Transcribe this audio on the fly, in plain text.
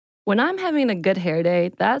When I'm having a good hair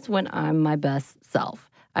day, that's when I'm my best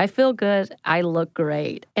self. I feel good, I look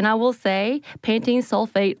great. And I will say, Pantene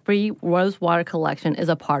sulfate-free rose water collection is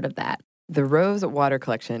a part of that. The Rose Water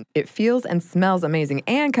Collection. It feels and smells amazing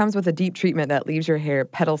and comes with a deep treatment that leaves your hair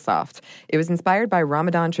petal soft. It was inspired by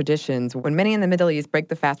Ramadan traditions when many in the Middle East break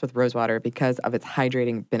the fast with rose water because of its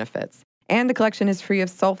hydrating benefits. And the collection is free of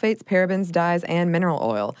sulfates, parabens, dyes, and mineral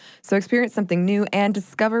oil. So experience something new and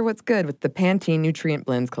discover what's good with the Pantene Nutrient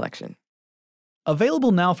Blends collection.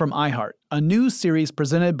 Available now from iHeart, a new series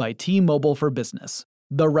presented by T-Mobile for Business,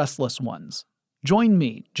 The Restless Ones. Join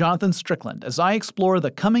me, Jonathan Strickland, as I explore the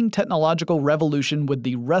coming technological revolution with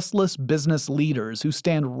the restless business leaders who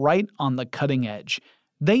stand right on the cutting edge.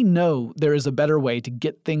 They know there is a better way to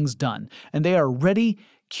get things done, and they are ready,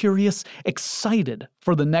 curious, excited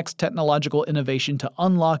for the next technological innovation to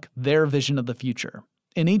unlock their vision of the future.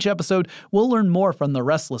 In each episode, we'll learn more from the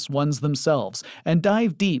restless ones themselves and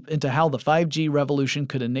dive deep into how the 5G revolution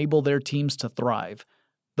could enable their teams to thrive.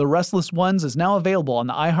 The Restless Ones is now available on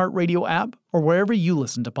the iHeartRadio app or wherever you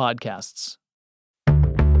listen to podcasts.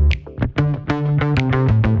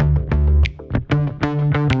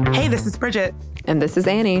 Hey, this is Bridget. And this is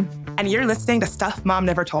Annie. And you're listening to Stuff Mom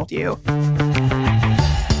Never Told You.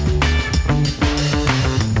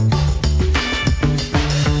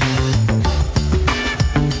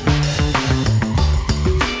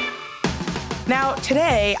 Now,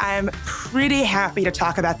 today, I'm pretty happy to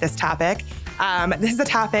talk about this topic. This is a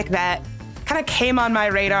topic that kind of came on my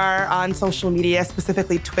radar on social media,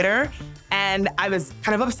 specifically Twitter, and I was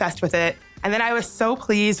kind of obsessed with it. And then I was so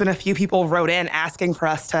pleased when a few people wrote in asking for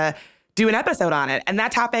us to do an episode on it. And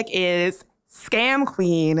that topic is scam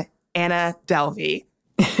queen Anna Delvey.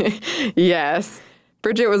 Yes.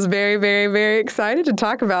 Bridget was very, very, very excited to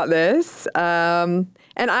talk about this. And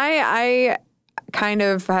I kind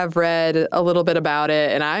of have read a little bit about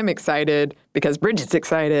it, and I'm excited because Bridget's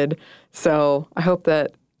excited. So I hope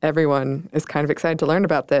that everyone is kind of excited to learn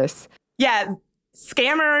about this. Yeah,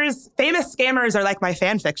 famous scammers are like my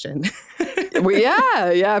fan fiction.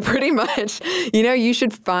 Yeah, pretty much. You know, you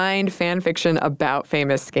should find fan fiction about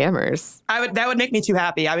famous scammers. That would make me too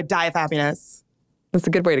happy. I would die of happiness. That's a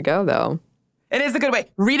good way to go, though. It is a good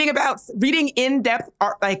way. Reading in-depth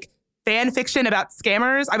art, fan fiction about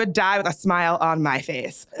scammers, I would die with a smile on my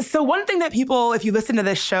face. So one thing that people, if you listen to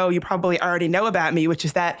this show, you probably already know about me, which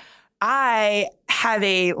is that I have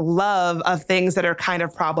a love of things that are kind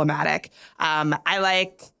of problematic.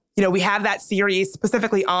 We have that series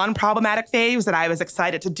specifically on problematic faves that I was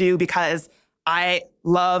excited to do because I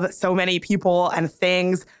love so many people and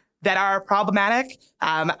things that are problematic.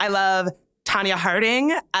 I love Tanya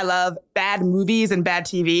Harding. I love bad movies and bad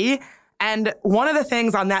TV. And one of the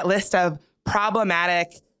things on that list of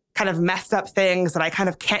problematic, kind of messed up things that I kind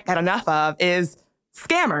of can't get enough of is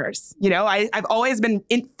scammers. You know, I've always been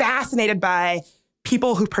fascinated by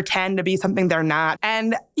people who pretend to be something they're not.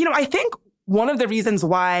 And, I think one of the reasons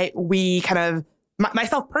why we kind of,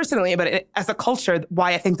 myself personally, but as a culture,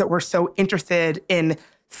 why I think that we're so interested in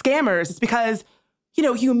scammers is because,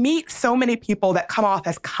 you meet so many people that come off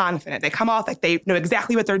as confident. They come off like they know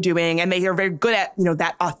exactly what they're doing and they are very good at,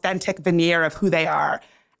 that authentic veneer of who they are.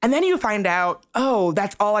 And then you find out, oh,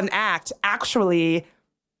 that's all an act. Actually,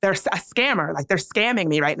 they're a scammer. Like they're scamming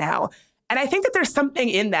me right now. And I think that there's something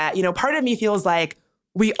in that. Part of me feels like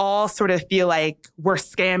we all sort of feel like we're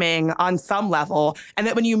scamming on some level. And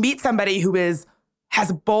that when you meet somebody who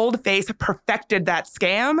has bold-faced perfected that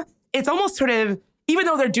scam, it's almost sort of, even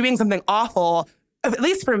though they're doing something awful, at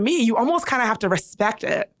least for me, you almost kind of have to respect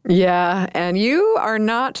it. Yeah, and you are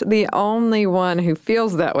not the only one who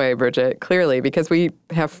feels that way, Bridget, clearly, because we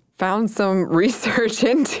have found some research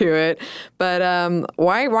into it. But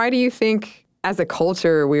why do you think, as a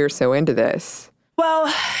culture, we are so into this?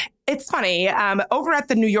 Well, it's funny. Over at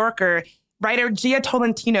The New Yorker, writer Gia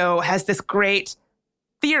Tolentino has this great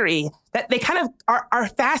theory that they kind of, our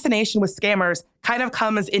fascination with scammers kind of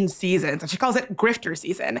comes in seasons. And she calls it grifter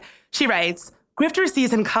season. She writes, grifter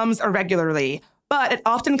season comes irregularly, but it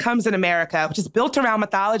often comes in America, which is built around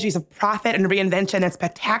mythologies of profit and reinvention and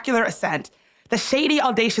spectacular ascent. The shady,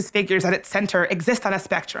 audacious figures at its center exist on a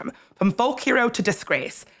spectrum, from folk hero to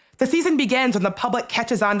disgrace. The season begins when the public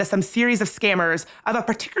catches on to some series of scammers of a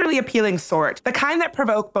particularly appealing sort, the kind that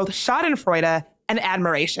provoke both schadenfreude and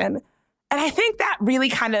admiration. And I think that really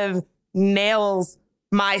kind of nails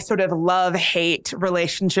my sort of love-hate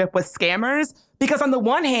relationship with scammers, because on the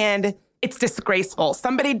one hand, it's disgraceful.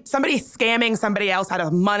 Somebody scamming somebody else out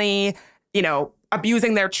of money,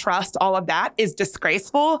 abusing their trust, all of that is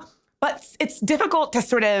disgraceful. But it's difficult to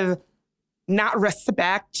sort of not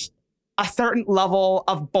respect a certain level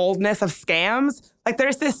of boldness of scams. Like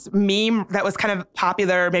there's this meme that was kind of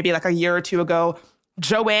popular maybe like a year or two ago,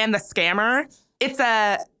 Joanne the Scammer. It's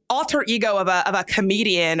a alter ego of a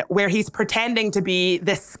comedian where he's pretending to be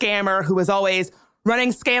this scammer who is always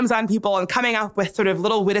running scams on people and coming up with sort of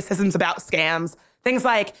little witticisms about scams. Things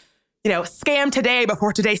like, scam today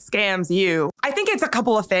before today scams you. I think it's a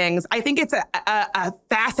couple of things. I think it's a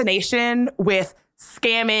fascination with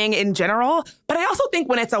scamming in general. But I also think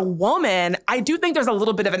when it's a woman, I do think there's a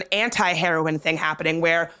little bit of an anti-heroine thing happening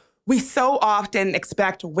where we so often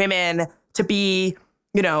expect women to be,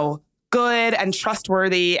 good and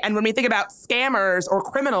trustworthy. And when we think about scammers or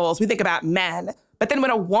criminals, we think about men. But then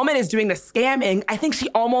when a woman is doing the scamming, I think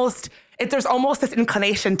there's almost this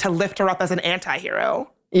inclination to lift her up as an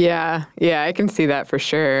anti-hero. Yeah, I can see that for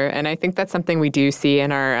sure. And I think that's something we do see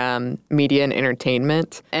in our media and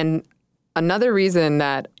entertainment. And another reason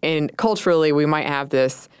that culturally we might have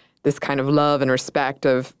this kind of love and respect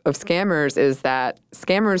of scammers is that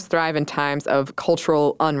scammers thrive in times of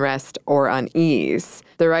cultural unrest or unease.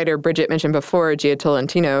 The writer Bridget mentioned before, Gia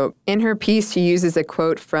Tolentino, in her piece, she uses a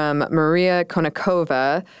quote from Maria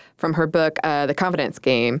Konnikova from her book, The Confidence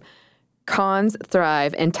Game. Cons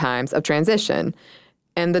thrive in times of transition.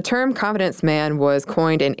 And the term confidence man was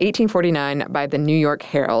coined in 1849 by the New York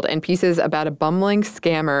Herald, and pieces about a bumbling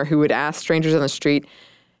scammer who would ask strangers on the street,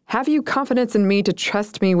 "Have you confidence in me to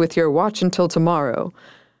trust me with your watch until tomorrow?"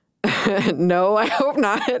 No, I hope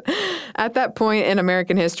not. At that point in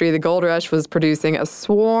American history, the gold rush was producing a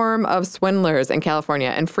swarm of swindlers in California,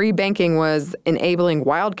 and free banking was enabling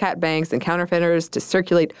wildcat banks and counterfeiters to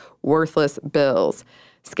circulate worthless bills.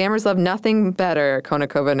 Scammers love nothing better,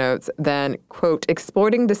 Konnikova notes, than, quote,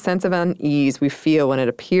 exploiting the sense of unease we feel when it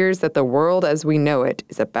appears that the world as we know it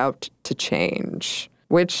is about to change.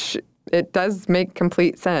 Which it does make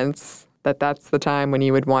complete sense that that's the time when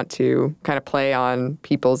you would want to kind of play on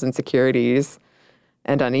people's insecurities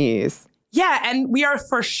and unease. Yeah, and we are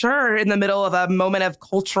for sure in the middle of a moment of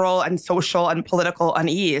cultural and social and political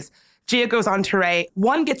unease. Gia goes on to write,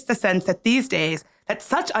 one gets the sense that these days that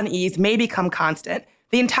such unease may become constant.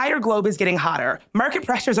 The entire globe is getting hotter. Market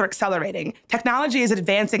pressures are accelerating. Technology is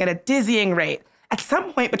advancing at a dizzying rate. At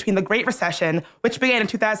some point between the Great Recession, which began in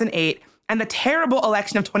 2008, and the terrible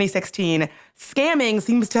election of 2016, scamming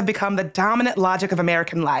seems to have become the dominant logic of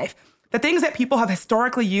American life. The things that people have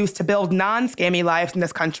historically used to build non-scammy lives in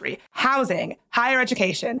this country, housing, higher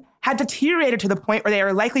education, had deteriorated to the point where they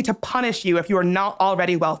are likely to punish you if you are not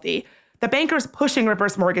already wealthy. The bankers pushing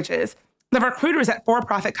reverse mortgages, the recruiters at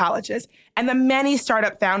for-profit colleges, and the many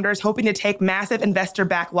startup founders hoping to take massive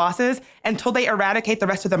investor-backed losses until they eradicate the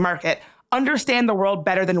rest of the market, understand the world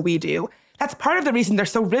better than we do. That's part of the reason they're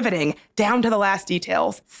so riveting, down to the last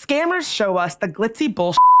details. Scammers show us the glitzy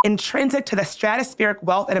bullshit intrinsic to the stratospheric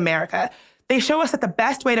wealth in America. They show us that the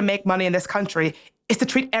best way to make money in this country is to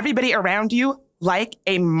treat everybody around you like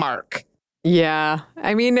a mark. Yeah.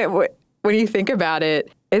 I mean, when you think about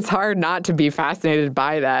it, it's hard not to be fascinated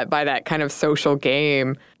by that kind of social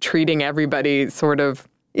game, treating everybody sort of,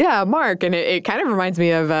 mark. And it kind of reminds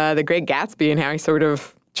me of The Great Gatsby and how he sort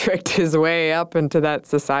of tricked his way up into that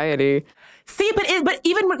society. See, but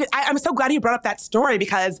even I'm so glad you brought up that story,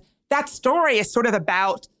 because that story is sort of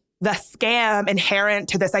about the scam inherent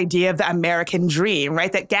to this idea of the American dream,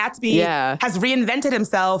 right? That Gatsby has reinvented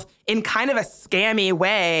himself in kind of a scammy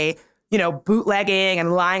way, bootlegging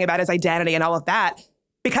and lying about his identity and all of that.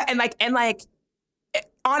 Because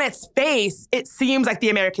on its face, it seems like the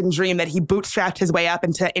American dream that he bootstrapped his way up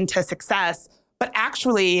into success. But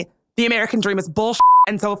actually, the American dream is bullshit.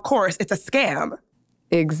 And so, of course, it's a scam.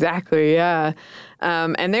 Exactly, yeah.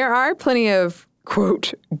 And there are plenty of,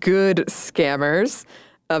 quote, good scammers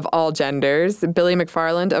of all genders. Billy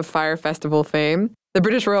McFarland of Fire Festival fame, the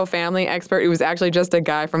British royal family expert who was actually just a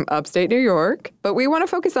guy from upstate New York. But we want to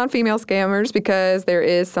focus on female scammers because there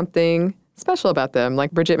is something special about them,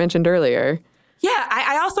 like Bridget mentioned earlier. Yeah,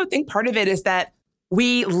 I also think part of it is that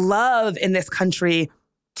we love in this country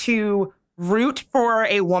to root for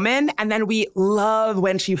a woman, and then we love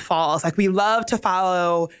when she falls. Like, we love to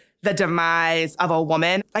follow the demise of a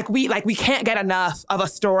woman. We can't get enough of a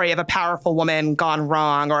story of a powerful woman gone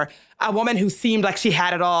wrong, or a woman who seemed like she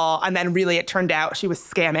had it all, and then really it turned out she was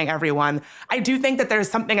scamming everyone. I do think that there's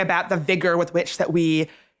something about the vigor with which that we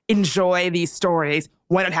enjoy these stories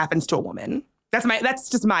when it happens to a woman. That's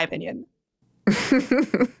just my opinion.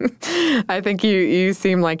 I think you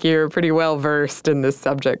seem like you're pretty well versed in this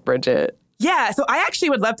subject, Bridget. Yeah, so I actually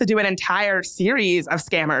would love to do an entire series of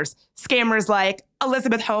scammers. Scammers like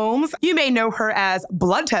Elizabeth Holmes. You may know her as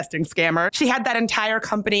blood testing scammer. She had that entire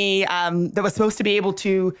company that was supposed to be able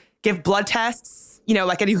to give blood tests,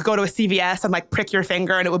 like, and you could go to a CVS and like prick your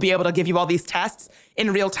finger and it would be able to give you all these tests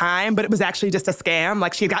in real time, but it was actually just a scam.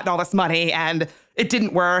 Like, she had gotten all this money and it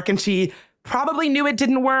didn't work, and she probably knew it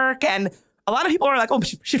didn't work. And a lot of people are like, oh,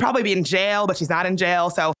 she'd probably be in jail, but she's not in jail.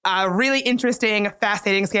 So really interesting,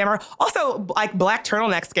 fascinating scammer. Also, like, black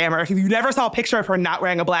turtleneck scammer. If you never saw a picture of her not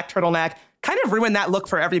wearing a black turtleneck, kind of ruined that look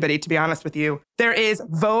for everybody, to be honest with you. There is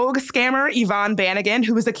Vogue scammer Yvonne Bannigan,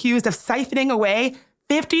 who was accused of siphoning away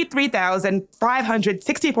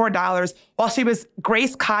 $53,564 while she was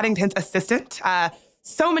Grace Coddington's assistant.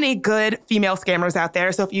 So many good female scammers out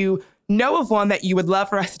there. So if you know of one that you would love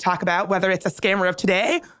for us to talk about, whether it's a scammer of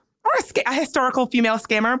today or a historical female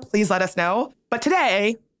scammer, please let us know. But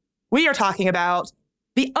today, we are talking about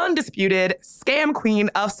the undisputed scam queen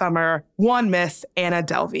of summer, one Miss Anna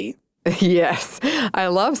Delvey. Yes, I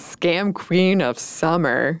love scam queen of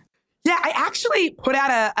summer. Yeah, I actually put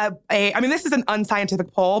out I mean, this is an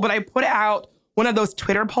unscientific poll, but I put out one of those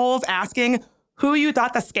Twitter polls asking who you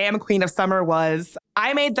thought the scam queen of summer was.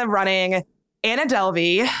 I made the running Anna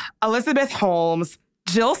Delvey, Elizabeth Holmes,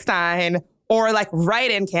 Jill Stein, or like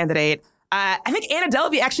write-in candidate. I think Anna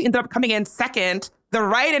Delvey actually ended up coming in second. The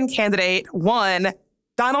write-in candidate won.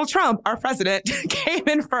 Donald Trump, our president, came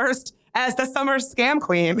in first as the summer scam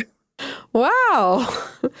queen. Wow.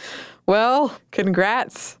 Well,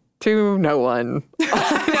 congrats to no one.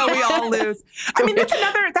 No, we all lose. I mean, that's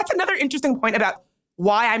another interesting point about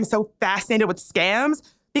why I'm so fascinated with scams,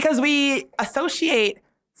 because we associate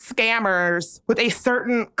scammers with a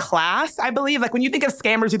certain class, I believe. Like, when you think of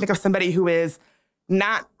scammers, you think of somebody who is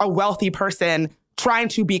not a wealthy person trying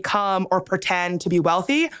to become or pretend to be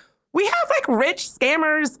wealthy. We have like rich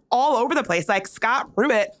scammers all over the place. Like Scott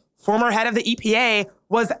Pruitt, former head of the EPA,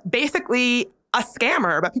 was basically a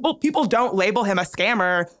scammer, but people don't label him a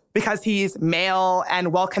scammer because he's male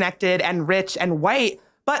and well-connected and rich and white.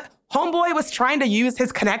 But homeboy was trying to use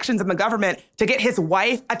his connections in the government to get his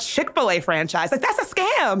wife a Chick-fil-A franchise. Like, that's a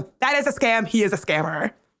scam. That is a scam. He is a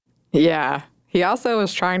scammer. Yeah. He also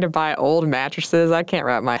was trying to buy old mattresses. I can't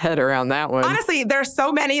wrap my head around that one. Honestly, there's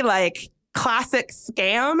so many like classic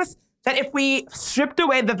scams that if we stripped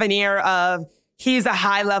away the veneer of he's a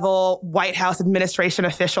high-level White House administration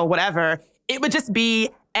official, whatever, it would just be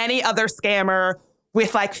any other scammer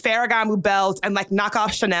with like Ferragamo belts and like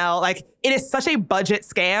knockoff Chanel. Like, it is such a budget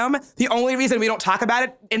scam. The only reason we don't talk about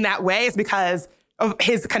it in that way is because of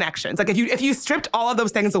his connections. Like, if you stripped all of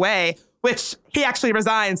those things away, which he actually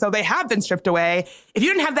resigned, so they have been stripped away. If you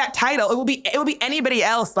didn't have that title, it would be anybody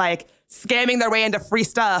else like scamming their way into free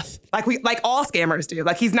stuff, like all scammers do.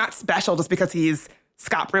 Like, he's not special just because he's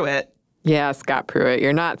Scott Pruitt. Yeah, Scott Pruitt,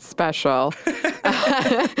 you're not special.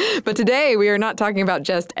 But today, we are not talking about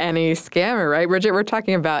just any scammer, right, Bridget? We're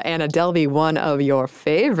talking about Anna Delvey, one of your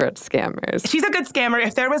favorite scammers. She's a good scammer.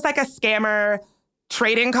 If there was like a scammer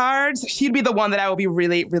trading cards, she'd be the one that I would be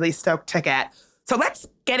really, really stoked to get. So let's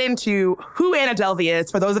get into who Anna Delvey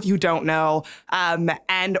is, for those of you who don't know,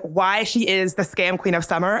 and why she is the scam queen of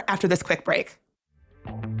summer after this quick break.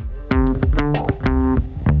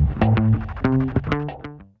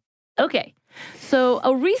 Okay, so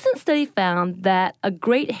a recent study found that a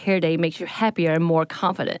great hair day makes you happier and more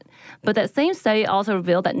confident. But that same study also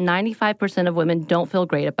revealed that 95% of women don't feel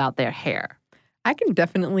great about their hair. I can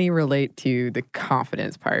definitely relate to the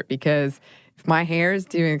confidence part, because if my hair is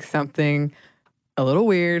doing something a little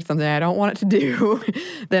weird, something I don't want it to do,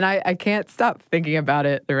 then I can't stop thinking about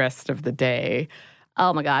it the rest of the day.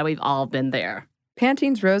 Oh my God, we've all been there.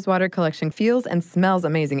 Pantene's Rosewater collection feels and smells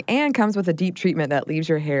amazing and comes with a deep treatment that leaves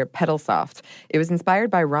your hair petal soft. It was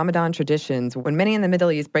inspired by Ramadan traditions when many in the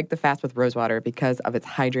Middle East break the fast with rosewater because of its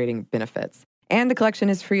hydrating benefits. And the collection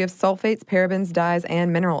is free of sulfates, parabens, dyes,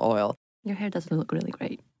 and mineral oil. Your hair does look really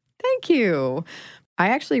great. Thank you. I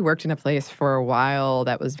actually worked in a place for a while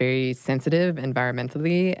that was very sensitive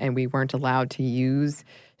environmentally, and we weren't allowed to use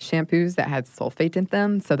shampoos that had sulfate in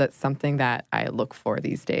them, so that's something that I look for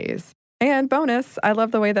these days. And bonus, I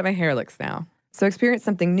love the way that my hair looks now. So experience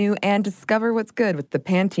something new and discover what's good with the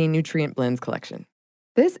Pantene Nutrient Blends collection.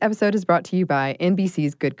 This episode is brought to you by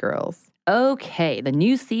NBC's Good Girls. Okay, the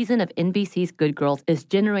new season of NBC's Good Girls is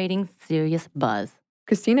generating serious buzz.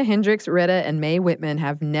 Christina Hendricks, Retta, and Mae Whitman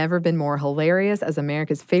have never been more hilarious as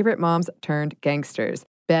America's favorite moms turned gangsters,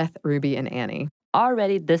 Beth, Ruby, and Annie.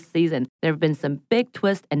 Already this season, there have been some big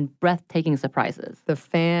twists and breathtaking surprises. The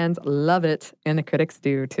fans love it, and the critics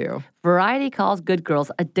do too. Variety calls Good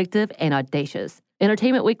Girls addictive and audacious.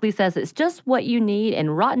 Entertainment Weekly says it's just what you need,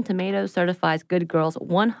 and Rotten Tomatoes certifies Good Girls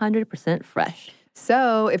 100% fresh.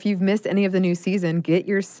 So, if you've missed any of the new season, get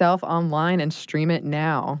yourself online and stream it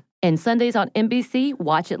now. And Sundays on NBC,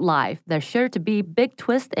 watch it live. There's sure to be big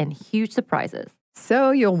twists and huge surprises.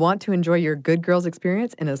 So you'll want to enjoy your Good Girls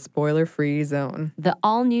experience in a spoiler-free zone. The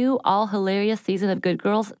all-new, all-hilarious season of Good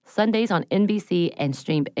Girls, Sundays on NBC and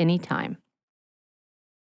streamed anytime.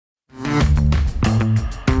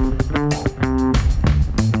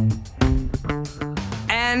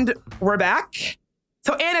 And we're back.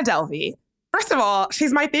 So Anna Delvey. First of all,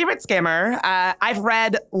 she's my favorite scammer. I've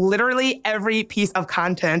read literally every piece of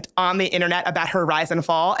content on the internet about her rise and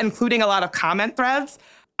fall, including a lot of comment threads.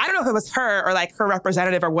 I don't know if it was her or like her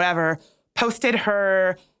representative or whatever, posted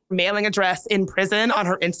her mailing address in prison on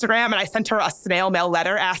her Instagram, and I sent her a snail mail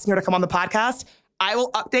letter asking her to come on the podcast. I will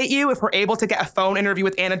update you if we're able to get a phone interview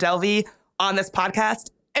with Anna Delvey on this podcast.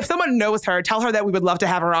 If someone knows her, tell her that we would love to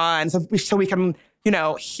have her on so we can,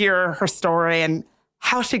 hear her story and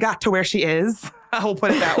how she got to where she is. We'll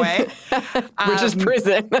put it that way. Which is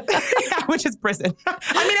prison. Yeah, which is prison.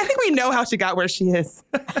 I think we know how she got where she is.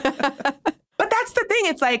 But that's the thing.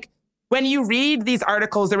 It's like when you read these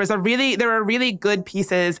articles, there are really good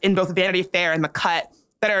pieces in both Vanity Fair and The Cut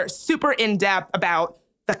that are super in-depth about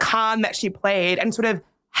the con that she played and sort of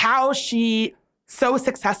how she so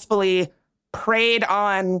successfully preyed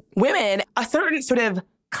on women, a certain sort of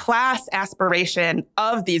class aspiration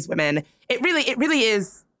of these women. It really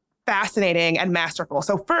is fascinating and masterful.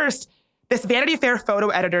 So first, this Vanity Fair photo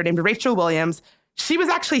editor named Rachel Williams, she was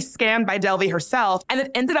actually scammed by Delvey herself, and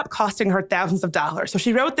it ended up costing her thousands of dollars. So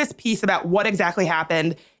she wrote this piece about what exactly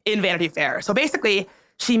happened in Vanity Fair. So basically,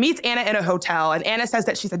 she meets Anna in a hotel, and Anna says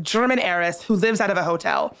that she's a German heiress who lives out of a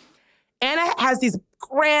hotel. Anna has these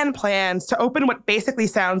grand plans to open what basically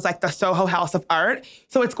sounds like the Soho House of Art.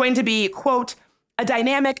 So it's going to be, quote, a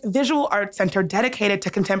dynamic visual art center dedicated to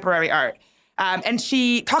contemporary art. And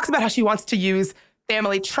she talks about how she wants to use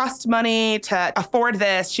family trust money to afford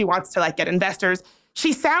this. She wants to get investors.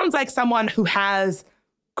 She sounds like someone who has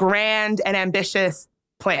grand and ambitious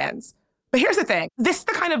plans. But here's the thing. This is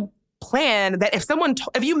the kind of plan that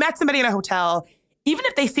if you met somebody in a hotel, even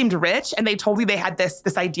if they seemed rich and they told you they had this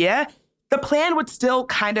idea, the plan would still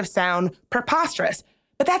kind of sound preposterous.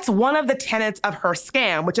 But that's one of the tenets of her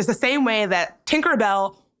scam, which is the same way that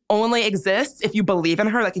Tinkerbell only exists if you believe in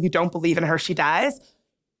her. Like if you don't believe in her, she dies.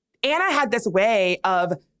 Anna had this way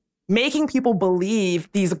of making people believe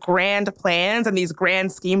these grand plans and these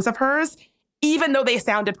grand schemes of hers, even though they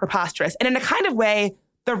sounded preposterous. And in a kind of way,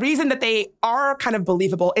 the reason that they are kind of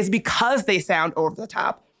believable is because they sound over the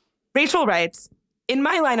top. Rachel writes, in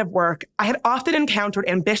my line of work, I had often encountered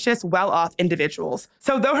ambitious, well-off individuals.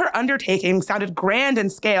 So though her undertaking sounded grand in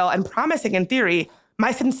scale and promising in theory,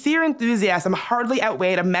 my sincere enthusiasm hardly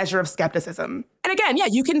outweighed a measure of skepticism. And again, yeah,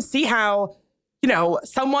 you can see how,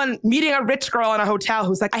 someone meeting a rich girl in a hotel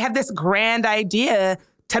who's like, I have this grand idea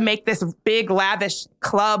to make this big, lavish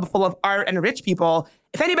club full of art and rich people.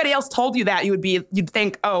 If anybody else told you that, you'd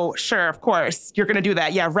think, oh, sure, of course, you're going to do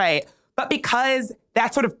that. Yeah, right. But because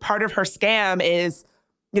that's sort of part of her scam is,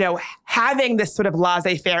 having this sort of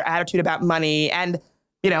laissez-faire attitude about money and,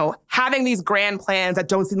 having these grand plans that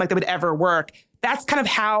don't seem like they would ever work, that's kind of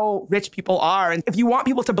how rich people are. And if you want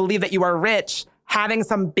people to believe that you are rich, having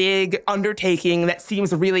some big undertaking that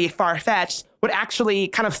seems really far-fetched would actually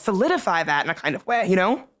kind of solidify that in a kind of way,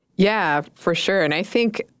 Yeah, for sure. And I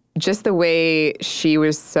think just the way she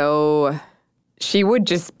would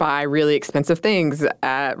just buy really expensive things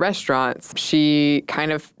at restaurants. She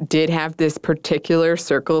kind of did have this particular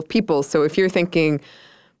circle of people. So if you're thinking,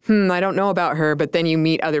 I don't know about her, but then you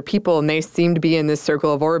meet other people and they seem to be in this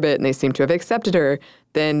circle of orbit and they seem to have accepted her,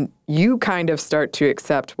 then you kind of start to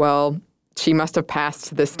accept, well, she must have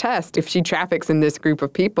passed this test. If she traffics in this group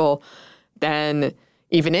of people, then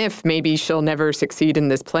even if maybe she'll never succeed in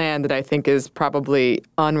this plan that I think is probably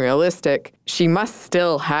unrealistic, she must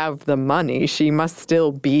still have the money. She must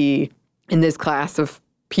still be in this class of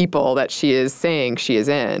people that she is saying she is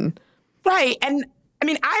in. Right. And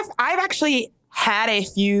I've actually had a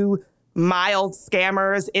few mild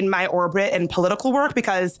scammers in my orbit in political work,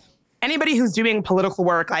 because anybody who's doing political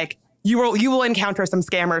work, you will encounter some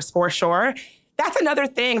scammers for sure. That's another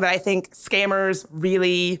thing that I think scammers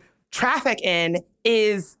really traffic in,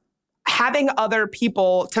 is having other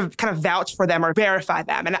people to kind of vouch for them or verify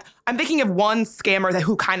them. And I'm thinking of one scammer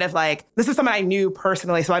who kind of this is someone I knew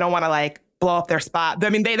personally, so I don't want to blow up their spot.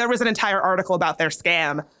 There was an entire article about their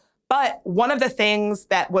scam. But one of the things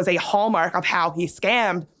that was a hallmark of how he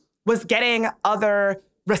scammed was getting other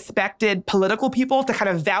respected political people to kind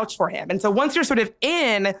of vouch for him. And so once you're sort of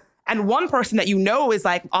in, and one person that is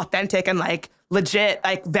authentic and legit,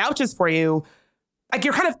 vouches for you,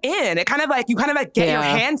 you're kind of in. It kind of you get your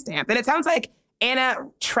hand stamped. And it sounds like Anna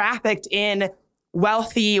trafficked in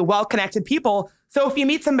wealthy, well-connected people. So if you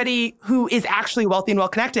meet somebody who is actually wealthy and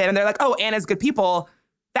well-connected and they're like, oh, Anna's good people,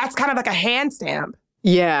 that's kind of like a hand stamp.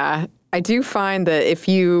 Yeah, I do find that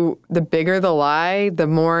the bigger the lie, the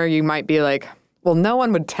more you might be like, well, no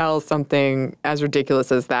one would tell something as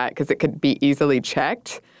ridiculous as that because it could be easily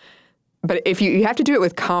checked. But if you have to do it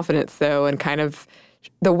with confidence, though, and kind of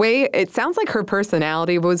the way it sounds like her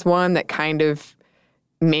personality was one that kind of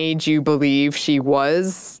made you believe she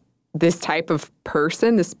was this type of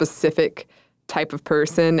person, this specific type of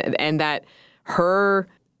person, and that her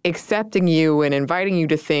accepting you and inviting you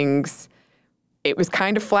to things, it was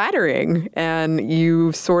kind of flattering. And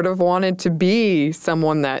you sort of wanted to be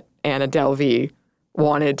someone that Anna Delvey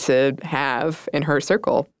wanted to have in her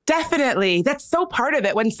circle. Definitely. That's so part of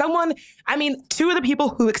it. When two of the people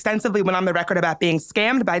who extensively went on the record about being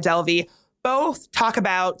scammed by Delvey both talk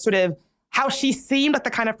about sort of how she seemed like the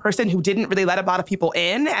kind of person who didn't really let a lot of people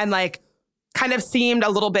in and like kind of seemed a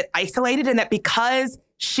little bit isolated, and that because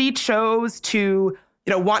she chose to,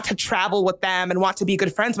 want to travel with them and want to be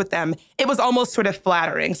good friends with them, it was almost sort of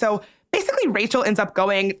flattering. So basically Rachel ends up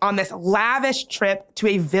going on this lavish trip to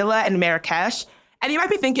a villa in Marrakesh. And you might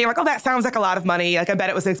be thinking like, oh, that sounds like a lot of money. Like, I bet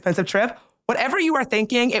it was an expensive trip. Whatever you are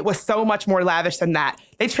thinking, it was so much more lavish than that.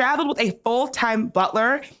 They traveled with a full-time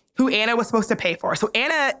butler who Anna was supposed to pay for. So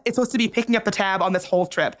Anna is supposed to be picking up the tab on this whole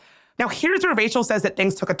trip. Now, here's where Rachel says that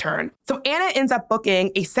things took a turn. So Anna ends up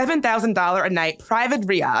booking a $7,000 a night private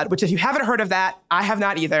riad, which if you haven't heard of that, I have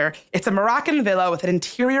not either. It's a Moroccan villa with an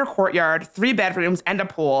interior courtyard, 3 bedrooms, and a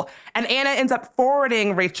pool. And Anna ends up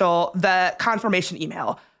forwarding Rachel the confirmation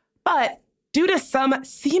email. But due to some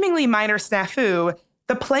seemingly minor snafu,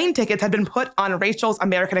 the plane tickets had been put on Rachel's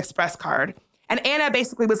American Express card. And Anna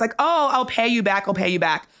basically was like, oh, I'll pay you back.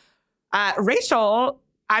 Rachel,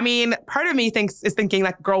 part of me is thinking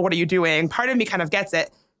like, girl, what are you doing? Part of me kind of gets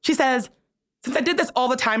it. She says, since I did this all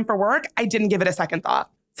the time for work, I didn't give it a second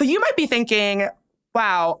thought. So you might be thinking,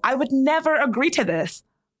 wow, I would never agree to this.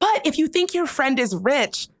 But if you think your friend is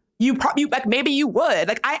rich, maybe you would.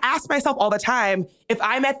 Like, I ask myself all the time, if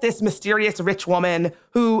I met this mysterious rich woman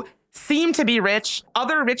who seemed to be rich,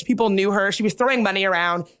 other rich people knew her, she was throwing money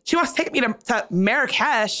around, she wants to take me to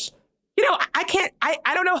Marrakesh,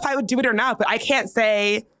 I don't know if I would do it or not, but I can't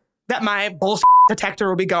say that my bullshit detector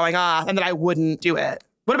would be going off and that I wouldn't do it.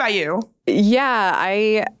 What about you? Yeah,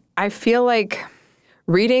 I feel like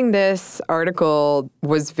reading this article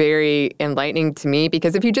was very enlightening to me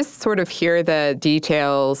because if you just sort of hear the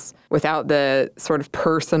details without the sort of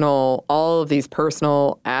all of these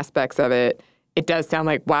personal aspects of it, it does sound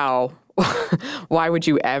like, wow, why would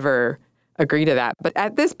you ever agree to that? But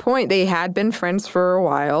at this point, they had been friends for a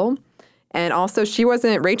while. And also,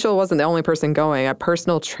 Rachel wasn't the only person going. A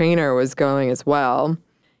personal trainer was going as well.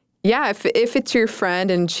 Yeah, if it's your friend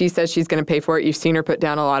and she says she's going to pay for it, you've seen her put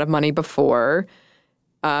down a lot of money before.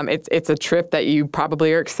 It's a trip that you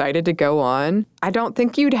probably are excited to go on. I don't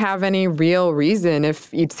think you'd have any real reason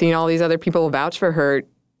if you'd seen all these other people vouch for her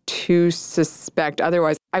to suspect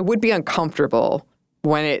otherwise. I would be uncomfortable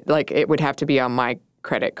when it would have to be on my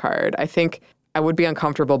credit card. I think I would be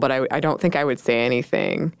uncomfortable, but I don't think I would say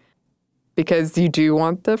anything because you do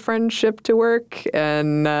want the friendship to work.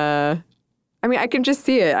 And I can just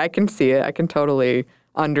see it. I can see it. I can totally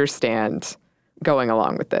understand going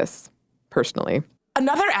along with this personally.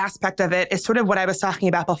 Another aspect of it is sort of what I was talking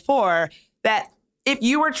about before, that if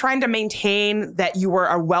you were trying to maintain that you were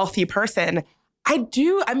a wealthy person,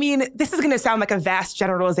 this is going to sound like a vast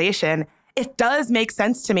generalization. It does make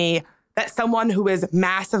sense to me that someone who is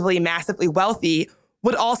massively, massively wealthy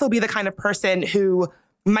would also be the kind of person who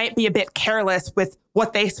might be a bit careless with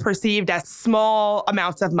what they perceived as small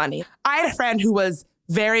amounts of money. I had a friend who was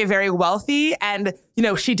very, very wealthy and,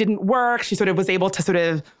 she didn't work. She sort of was able to sort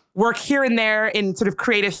of work here and there in sort of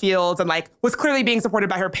creative fields and was clearly being supported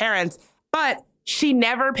by her parents. But she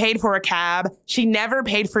never paid for a cab. She never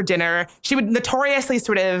paid for dinner. She would notoriously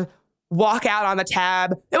sort of walk out on the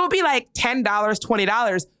tab. It would be like $10,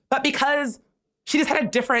 $20. But because she just had a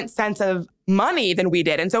different sense of money than we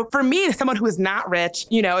did. And so for me, someone who is not rich,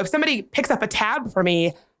 if somebody picks up a tab for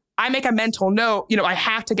me, I make a mental note, I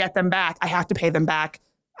have to get them back. I have to pay them back.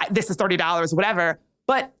 This is $30, whatever.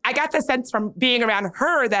 But I got the sense from being around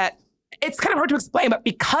her that it's kind of hard to explain, but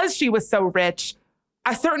because she was so rich,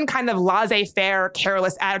 a certain kind of laissez-faire,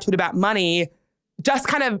 careless attitude about money just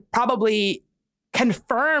kind of probably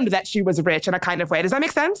confirmed that she was rich in a kind of way. Does that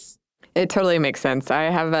make sense? It totally makes sense. I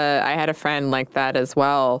had a friend like that as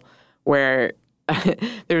well, where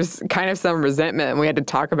there's kind of some resentment and we had to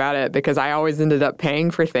talk about it because I always ended up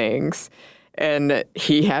paying for things. And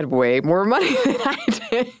he had way more money than I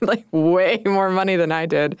did, way more money than I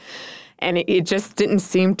did. And it just didn't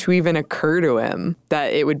seem to even occur to him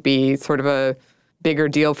that it would be sort of a bigger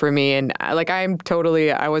deal for me. And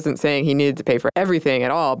I wasn't saying he needed to pay for everything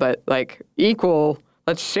at all, but like equal,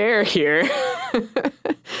 let's share here.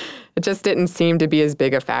 It just didn't seem to be as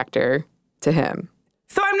big a factor to him.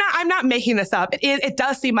 So I'm not making this up. It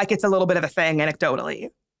does seem like it's a little bit of a thing anecdotally.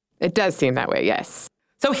 It does seem that way, yes.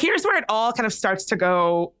 So here's where it all kind of starts to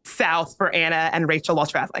go south for Anna and Rachel while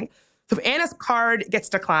traveling. So Anna's card gets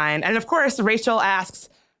declined. And of course, Rachel asks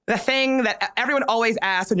the thing that everyone always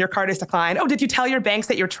asks when your card is declined. Oh, did you tell your banks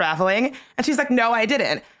that you're traveling? And she's like, no, I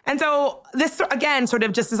didn't. And so this, again, sort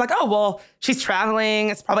of just is like, oh, well, she's traveling.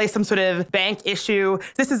 It's probably some sort of bank issue.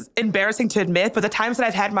 This is embarrassing to admit, but the times that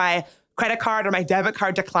I've had my credit card or my debit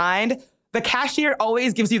card declined, the cashier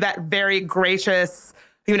always gives you that very gracious,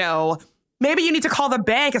 maybe you need to call the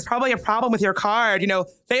bank. It's probably a problem with your card. They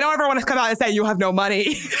don't ever want to come out and say you have no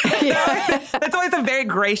money. That's always a very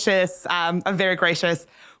gracious.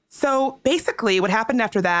 So basically what happened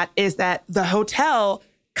after that is that the hotel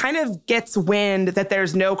kind of gets wind that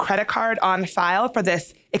there's no credit card on file for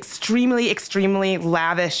this extremely, extremely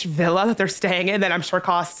lavish villa that they're staying in that I'm sure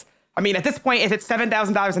costs, at this point, if it's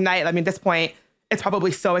 $7,000 a night, at this point, it's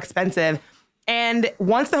probably so expensive. And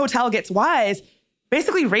once the hotel gets wise,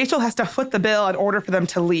 basically, Rachel has to foot the bill in order for them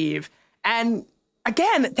to leave. And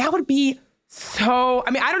again, that would be so,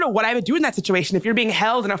 I don't know what I would do in that situation. If you're being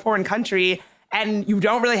held in a foreign country and you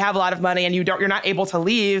don't really have a lot of money and you're not able to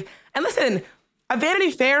leave. And listen, a Vanity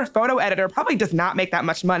Fair photo editor probably does not make that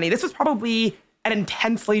much money. This was probably an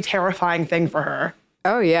intensely terrifying thing for her.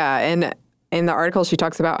 Oh, yeah. And in the article, she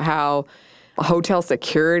talks about how hotel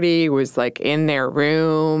security was like in their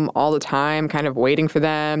room all the time, kind of waiting for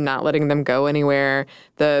them, not letting them go anywhere.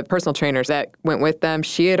 The personal trainers that went with them,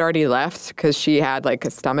 she had already left because she had like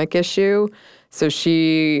a stomach issue. So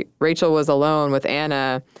Rachel was alone with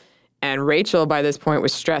Anna, and Rachel by this point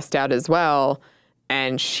was stressed out as well.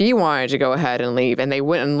 And she wanted to go ahead and leave, and they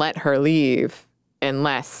wouldn't let her leave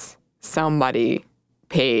unless somebody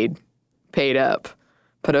paid up.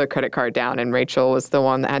 Put a credit card down, and Rachel was the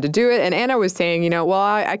one that had to do it. And Anna was saying, well,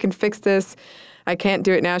 I can fix this. I can't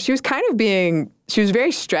do it now. She was she was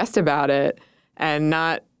very stressed about it and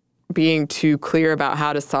not being too clear about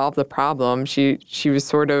how to solve the problem. She was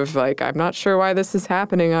sort of like, I'm not sure why this is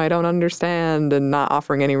happening. I don't understand, and not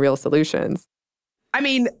offering any real solutions.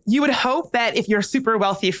 You would hope that if your super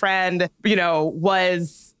wealthy friend,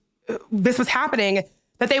 this was happening,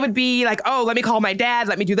 that they would be like, oh, let me call my dad.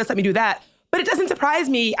 Let me do this. Let me do that. But it doesn't surprise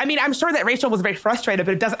me. I'm sure that Rachel was very frustrated,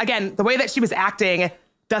 but the way that she was acting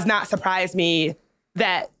does not surprise me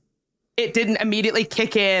that it didn't immediately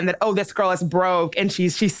kick in that, oh, this girl is broke and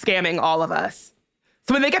she's scamming all of us.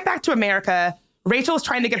 So when they get back to America, Rachel's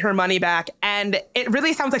trying to get her money back, and it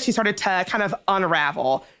really sounds like she started to kind of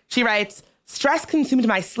unravel. She writes, stress consumed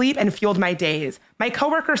my sleep and fueled my days. My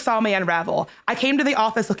coworkers saw me unravel. I came to the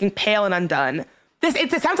office looking pale and undone.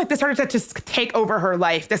 It sounds like this started to just take over her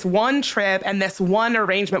life. This one trip and this one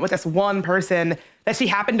arrangement with this one person that she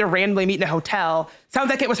happened to randomly meet in a hotel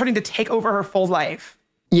sounds like it was starting to take over her full life.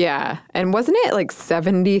 Yeah. And wasn't it like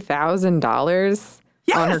 $70,000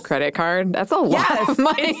 on her credit card? That's a lot of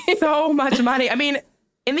money. It's so much money.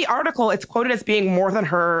 In the article, it's quoted as being more than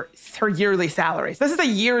her yearly salary. So this is a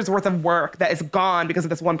year's worth of work that is gone because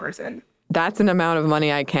of this one person. That's an amount of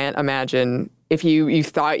money I can't imagine if you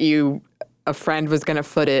thought a friend was going to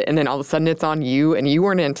foot it, and then all of a sudden it's on you, and you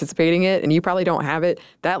weren't anticipating it, and you probably don't have it.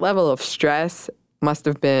 That level of stress must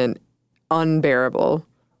have been unbearable.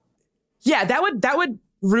 Yeah, that would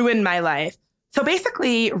ruin my life. So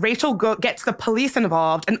basically, Rachel gets the police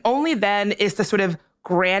involved, and only then is the sort of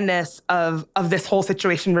grandness of this whole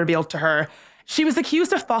situation revealed to her. She was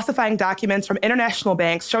accused of falsifying documents from international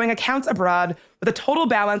banks showing accounts abroad with a total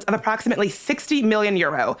balance of approximately 60 million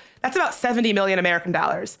euro. That's about 70 million American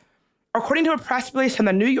dollars. According to a press release from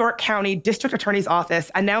the New York County District Attorney's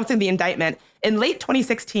Office announcing the indictment, in late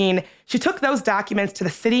 2016, she took those documents to the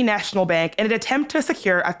City National Bank in an attempt to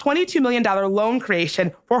secure a $22 million loan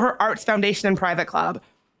creation for her arts foundation and private club.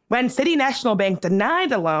 When City National Bank denied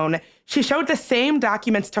the loan, she showed the same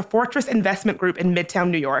documents to Fortress Investment Group in Midtown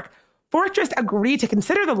New York. Fortress agreed to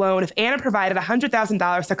consider the loan if Anna provided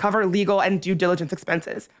 $100,000 to cover legal and due diligence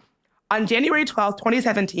expenses. On January 12,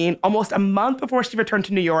 2017, almost a month before she returned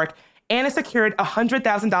to New York, Anna secured a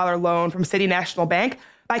 $100,000 loan from City National Bank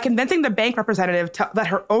by convincing the bank representative to let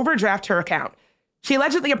her overdraft her account. She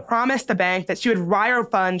allegedly promised the bank that she would wire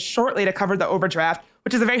funds shortly to cover the overdraft,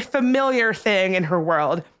 which is a very familiar thing in her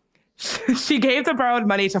world. She gave the borrowed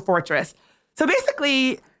money to Fortress. So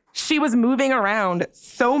basically, she was moving around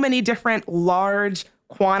so many different large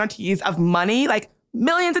quantities of money, like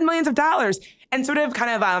millions and millions of dollars and sort of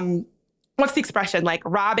kind of, what's the expression? Like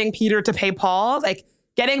robbing Peter to pay Paul, like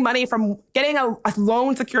getting a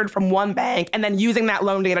loan secured from one bank and then using that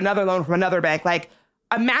loan to get another loan from another bank, like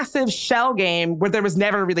a massive shell game where there was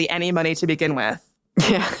never really any money to begin with.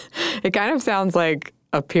 Yeah, it kind of sounds like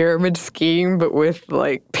a pyramid scheme, but with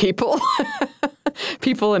like people,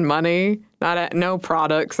 people and money, no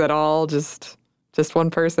products at all, just one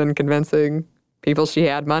person convincing people she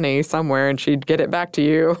had money somewhere and she'd get it back to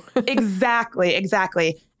you. Exactly.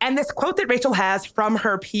 And this quote that Rachel has from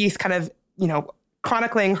her piece, kind of,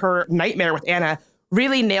 chronicling her nightmare with Anna,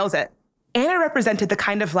 really nails it. Anna represented the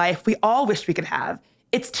kind of life we all wish we could have.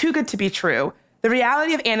 It's too good to be true. The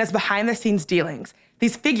reality of Anna's behind-the-scenes dealings,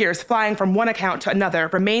 these figures flying from one account to another,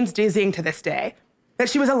 remains dizzying to this day. That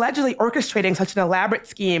she was allegedly orchestrating such an elaborate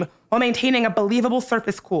scheme while maintaining a believable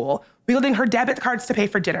surface cool, wielding her debit cards to pay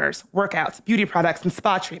for dinners, workouts, beauty products, and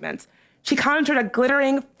spa treatments. She conjured a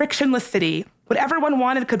glittering, frictionless city. Whatever one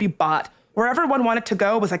wanted could be bought. Wherever one wanted to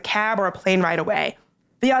go was a cab or a plane ride away.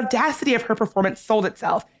 The audacity of her performance sold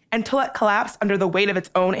itself until it collapsed under the weight of its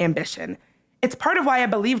own ambition. It's part of why I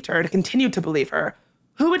believed her, to continue to believe her.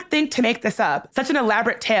 Who would think to make this up, such an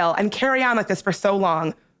elaborate tale, and carry on like this for so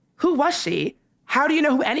long? Who was she? How do you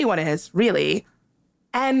know who anyone is, really?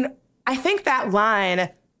 And I think that line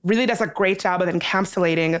really does a great job of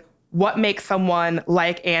encapsulating what makes someone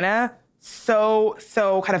like Anna so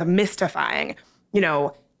kind of mystifying.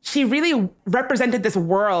 She really represented this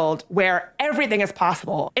world where everything is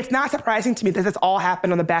possible. It's not surprising to me that this all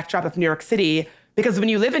happened on the backdrop of New York City, because when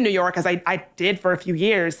you live in New York, as I did for a few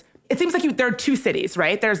years, it seems like there are two cities,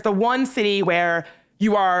 right? There's the one city where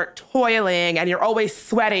you are toiling and you're always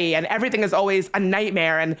sweaty and everything is always a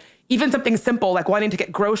nightmare. And even something simple like wanting to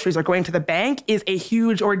get groceries or going to the bank is a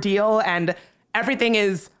huge ordeal and everything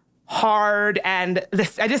is hard. And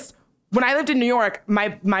when I lived in New York,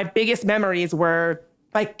 my biggest memories were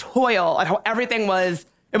like toil and how everything was,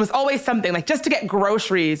 it was always something. Like just to get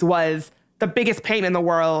groceries was the biggest pain in the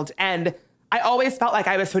world. And I always felt like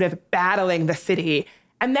I was sort of battling the city.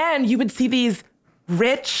 And then you would see these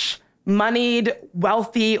rich, moneyed,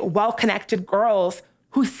 wealthy, well-connected girls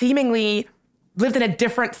who seemingly lived in a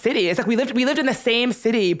different city. It's like we lived in the same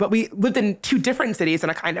city, but we lived in two different cities in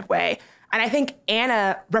a kind of way. And I think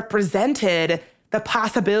Anna represented the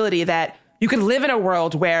possibility that you could live in a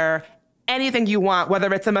world where anything you want,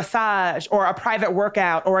 whether it's a massage or a private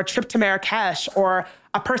workout or a trip to Marrakesh or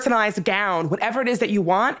a personalized gown, whatever it is that you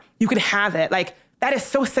want, you could have it. Like, that is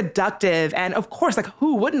so seductive. And of course, like,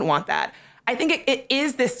 who wouldn't want that? I think it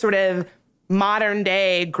is this sort of modern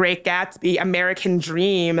day Great Gatsby American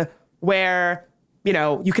dream where,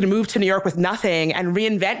 you can move to New York with nothing and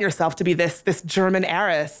reinvent yourself to be this German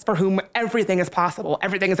heiress for whom everything is possible.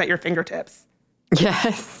 Everything is at your fingertips.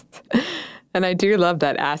 Yes. And I do love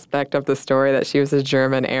that aspect of the story that she was a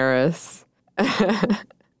German heiress.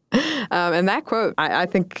 And that quote, I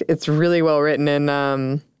think it's really well written,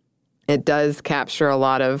 and it does capture a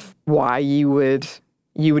lot of why you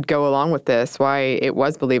would go along with this, why it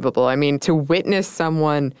was believable. I mean, to witness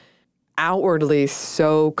someone outwardly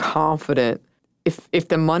so confident, if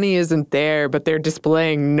the money isn't there, but they're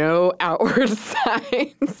displaying no outward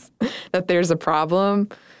signs that there's a problem,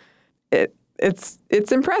 it's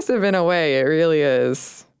impressive in a way. It really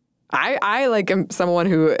is. I am someone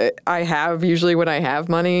who I have usually when I have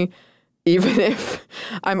money, even if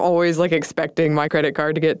I'm always like expecting my credit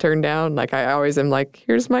card to get turned down. Like I always am like,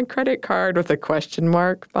 here's my credit card with a question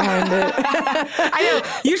mark behind it. I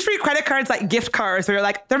know. You treat credit cards like gift cards where you're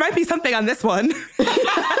like, there might be something on this one.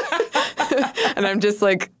 And I'm just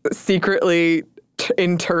like secretly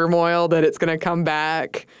in turmoil that it's going to come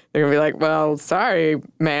back. They're going to be like, well, sorry,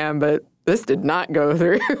 ma'am, but this did not go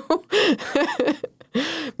through.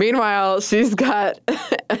 Meanwhile, she's got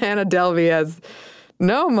Anna Delvey has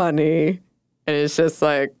no money and is just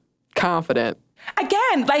like confident.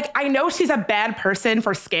 Again, like I know she's a bad person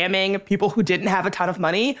for scamming people who didn't have a ton of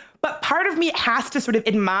money, but part of me has to sort of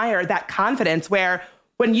admire that confidence where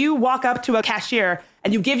when you walk up to a cashier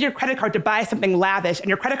and you give your credit card to buy something lavish and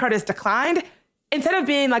your credit card is declined, instead of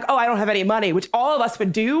being like, oh, I don't have any money, which all of us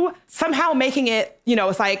would do, somehow making it,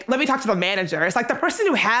 it's like, let me talk to the manager. It's like the person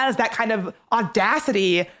who has that kind of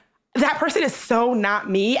audacity, that person is so not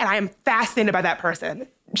me, and I am fascinated by that person.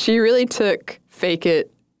 She really took fake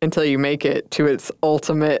it until you make it to its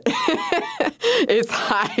ultimate, its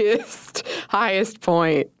highest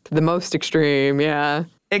point, the most extreme, yeah.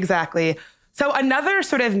 Exactly. So another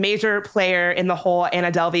sort of major player in the whole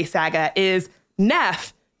Anna Delvey saga is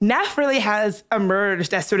Neff. Neff really has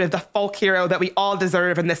emerged as sort of the folk hero that we all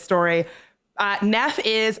deserve in this story. Neff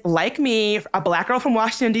is, like me, a Black girl from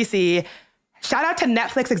Washington, D.C., Shout out to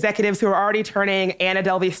Netflix executives who are already turning Anna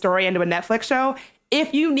Delvey's story into a Netflix show.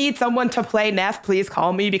 If you need someone to play Neff, please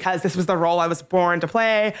call me because this was the role I was born to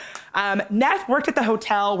play. Neff worked at the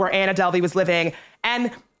hotel where Anna Delvey was living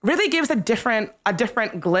and really gives a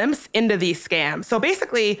different glimpse into these scams. So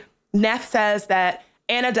basically, Neff says that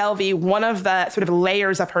Anna Delvey, one of the sort of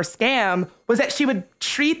layers of her scam was that she would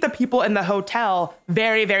treat the people in the hotel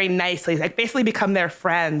very, very nicely, like basically become their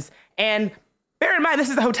friends. And bear in mind, this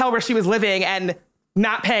is the hotel where she was living and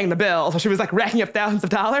not paying the bill. So she was like racking up thousands of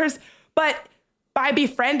dollars. But by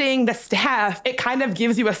befriending the staff, it kind of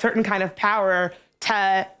gives you a certain kind of power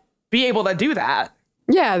to be able to do that.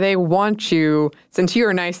 Yeah, they want you, since you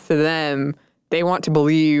are nice to them, they want to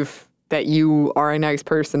believe that you are a nice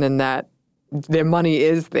person and that the money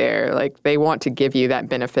is there. Like, they want to give you that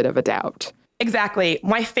benefit of a doubt. Exactly.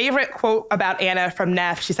 My favorite quote about Anna from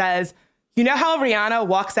Neff, she says, "You know how Rihanna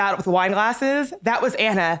walks out with wine glasses? That was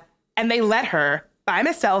Anna, and they let her. Bye,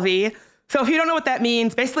 Miss Delvey." So if you don't know what that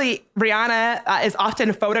means, basically Rihanna is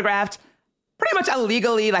often photographed pretty much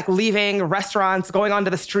illegally, like leaving restaurants, going onto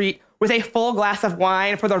the street with a full glass of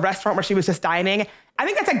wine for the restaurant where she was just dining. I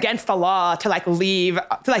think that's against the law to like leave,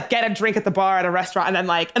 to like get a drink at the bar at a restaurant and then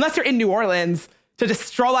like, unless you're in New Orleans, to just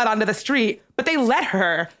stroll out onto the street. But they let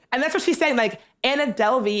her. And that's what she's saying. Like Anna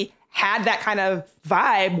Delvey had that kind of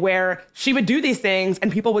vibe where she would do these things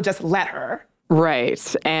and people would just let her.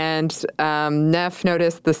 Right. And Neff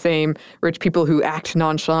noticed the same rich people who act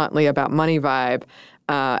nonchalantly about money vibe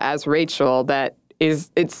as Rachel.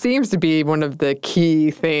 It seems to be one of the key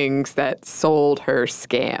things that sold her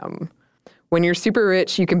scam. When you're super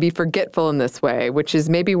rich, you can be forgetful in this way, which is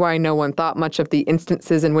maybe why no one thought much of the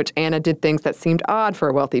instances in which Anna did things that seemed odd for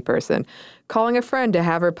a wealthy person. Calling a friend to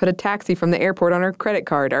have her put a taxi from the airport on her credit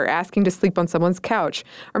card, or asking to sleep on someone's couch,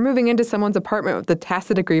 or moving into someone's apartment with a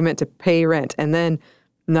tacit agreement to pay rent, and then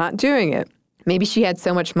not doing it. Maybe she had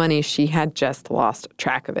so much money, she had just lost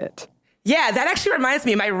track of it. Yeah, that actually reminds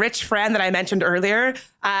me, my rich friend that I mentioned earlier,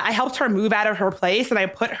 I helped her move out of her place and I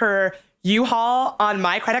put her U-Haul on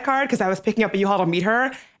my credit card because I was picking up a U-Haul to meet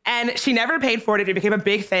her. And she never paid for it. It became a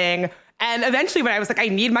big thing. And eventually when I was like, I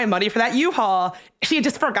need my money for that U-Haul, she had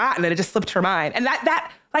just forgotten it. It just slipped her mind. And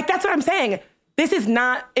that's what I'm saying. This is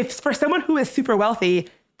not, if for someone who is super wealthy,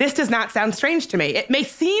 this does not sound strange to me. It may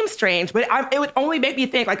seem strange, but it would only make me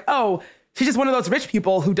think like, oh, she's just one of those rich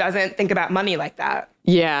people who doesn't think about money like that.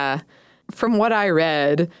 Yeah. From what I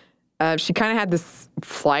read, she kind of had this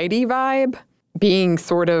flighty vibe, being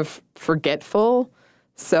sort of forgetful.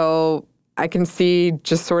 So I can see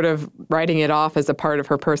just sort of writing it off as a part of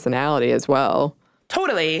her personality as well.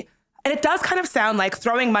 Totally. And it does kind of sound like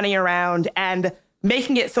throwing money around and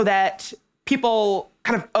making it so that people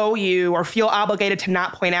kind of owe you or feel obligated to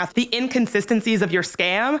not point out the inconsistencies of your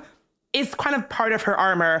scam is kind of part of her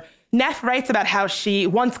armor. Neff writes about how she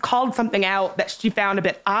once called something out that she found a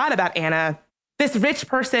bit odd about Anna. This rich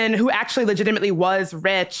person who actually legitimately was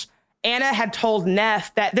rich, Anna had told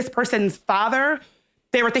Neff that this person's father,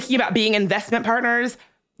 they were thinking about being investment partners.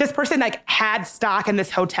 This person like had stock in this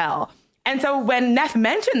hotel. And so when Neff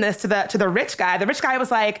mentioned this to the rich guy was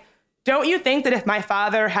like, don't you think that if my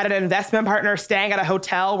father had an investment partner staying at a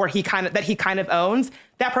hotel where he kind of owns,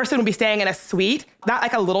 that person would be staying in a suite, not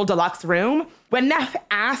like a little deluxe room? When Neff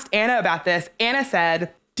asked Anna about this, Anna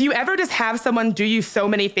said, do you ever just have someone do you so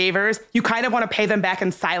many favors, you kind of want to pay them back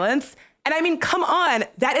in silence? And I mean, come on,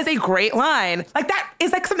 that is a great line. Like that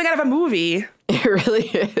is like something out of a movie. It really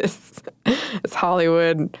is. It's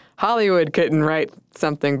Hollywood. Hollywood couldn't write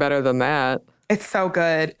something better than that. It's so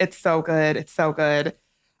good. It's so good. It's so good.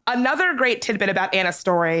 Another great tidbit about Anna's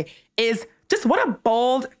story is just what a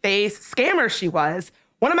bold-faced scammer she was.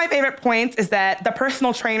 One of my favorite points is that the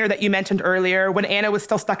personal trainer that you mentioned earlier, when Anna was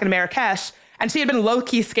still stuck in Marrakesh, and she had been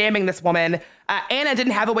low-key scamming this woman, Anna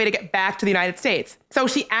didn't have a way to get back to the United States. So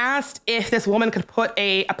she asked if this woman could put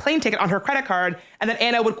a plane ticket on her credit card, and then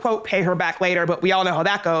Anna would, quote, pay her back later, but we all know how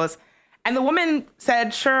that goes. And the woman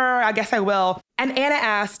said, sure, I guess I will. And Anna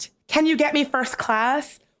asked, can you get me first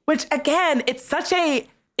class? Which, again, it's such a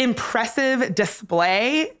impressive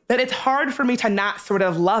display that it's hard for me to not sort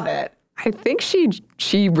of love it. I think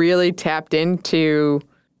she really tapped into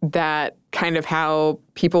that kind of how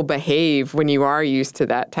people behave when you are used to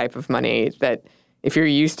that type of money, that if you're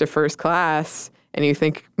used to first class and you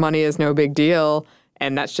think money is no big deal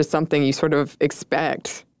and that's just something you sort of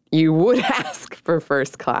expect, you would ask for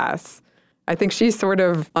first class. I think she sort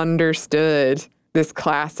of understood this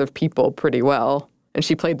class of people pretty well, and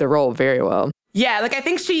she played the role very well. Yeah, like I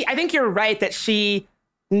think you're right that she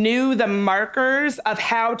knew the markers of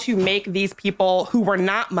how to make these people who were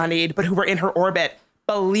not moneyed, but who were in her orbit,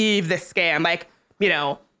 believe this scam. Like, you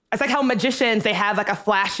know, It's like how magicians, they have like a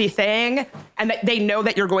flashy thing and that they know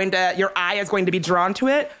that your eye is going to be drawn to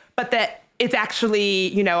it, but that it's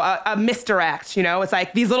actually, a misdirect, It's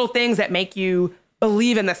like these little things that make you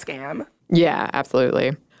believe in the scam. Yeah,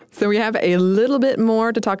 absolutely. So we have a little bit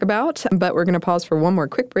more to talk about, but we're going to pause for one more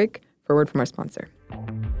quick break for a word from our sponsor.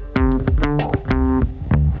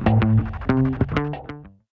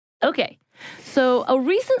 Okay, so a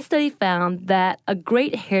recent study found that a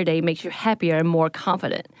great hair day makes you happier and more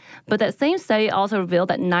confident. But that same study also revealed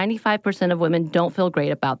that 95% of women don't feel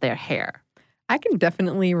great about their hair. I can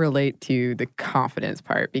definitely relate to the confidence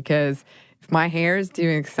part because if my hair is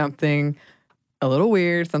doing something a little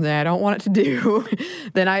weird, something I don't want it to do,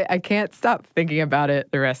 then I can't stop thinking about it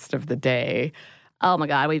the rest of the day. Oh my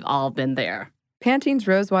God, we've all been there. Pantene's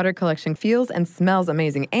Rosewater collection feels and smells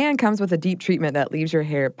amazing and comes with a deep treatment that leaves your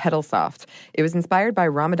hair petal soft. It was inspired by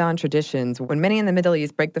Ramadan traditions when many in the Middle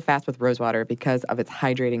East break the fast with rosewater because of its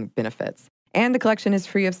hydrating benefits. And the collection is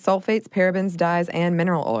free of sulfates, parabens, dyes, and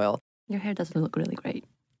mineral oil. Your hair does look really great.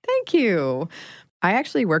 Thank you. I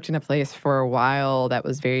actually worked in a place for a while that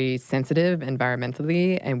was very sensitive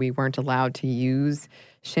environmentally, and we weren't allowed to use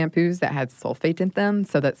shampoos that had sulfate in them,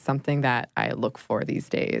 so that's something that I look for these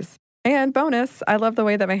days. And bonus, I love the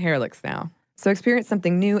way that my hair looks now. So experience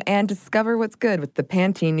something new and discover what's good with the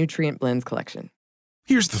Pantene Nutrient Blends collection.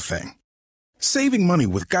 Here's the thing. Saving money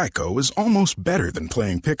with Geico is almost better than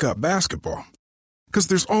playing pickup basketball. Because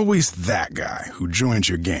there's always that guy who joins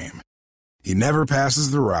your game. He never passes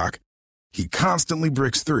the rock, he constantly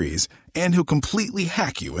bricks threes, and he'll completely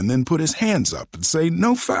hack you and then put his hands up and say,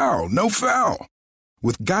 "No foul, no foul."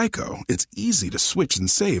 With Geico, it's easy to switch and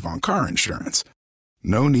save on car insurance.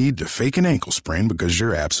 No need to fake an ankle sprain because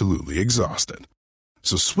you're absolutely exhausted.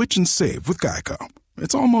 So switch and save with Geico.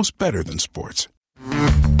 It's almost better than sports.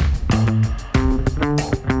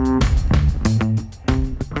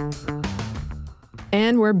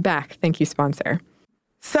 And we're back. Thank you, sponsor.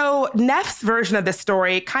 So Neff's version of this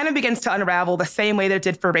story kind of begins to unravel the same way that it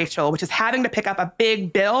did for Rachel, which is having to pick up a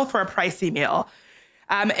big bill for a pricey meal.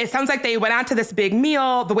 It sounds like they went out to this big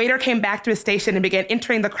meal. The waiter came back to his station and began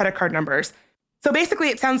entering the credit card numbers. So basically,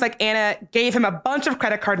 it sounds like Anna gave him a bunch of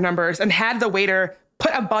credit card numbers and had the waiter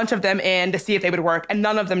put a bunch of them in to see if they would work, and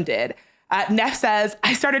none of them did. Neff says,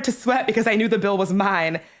 "I started to sweat because I knew the bill was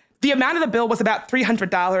mine." The amount of the bill was about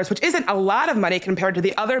 $300, which isn't a lot of money compared to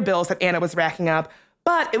the other bills that Anna was racking up,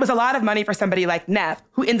 but it was a lot of money for somebody like Neff,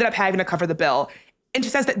 who ended up having to cover the bill. And she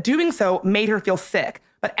says that doing so made her feel sick.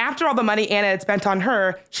 But after all the money Anna had spent on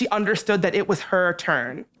her, she understood that it was her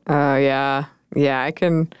turn. Oh, yeah. Yeah, I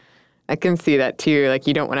can see that too. Like,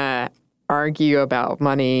 you don't want to argue about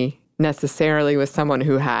money necessarily with someone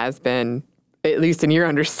who has been, at least in your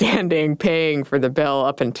understanding, paying for the bill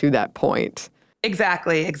up until that point.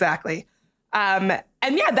 Exactly. And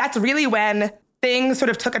yeah, that's really when things sort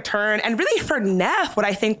of took a turn. And really for Neff, what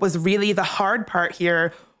I think was really the hard part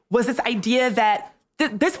here was this idea that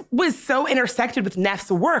this was so intersected with Neff's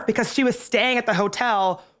work because she was staying at the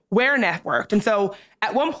hotel where Neff worked. And so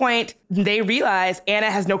at one point, they realized Anna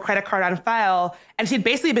has no credit card on file, and she'd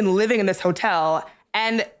basically been living in this hotel.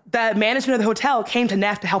 And the management of the hotel came to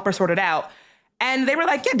Neff to help her sort it out. And they were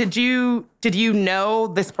like, "Yeah, did you know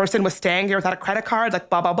this person was staying here without a credit card? Like,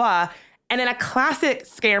 blah, blah, blah." And in a classic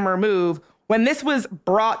scammer move, when this was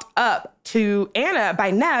brought up to Anna by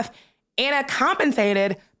Neff, Anna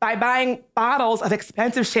compensated by buying bottles of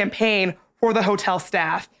expensive champagne for the hotel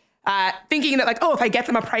staff, thinking that, like, oh, if I get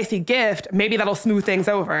them a pricey gift, maybe that'll smooth things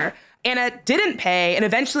over. Anna didn't pay, and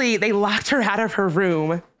eventually they locked her out of her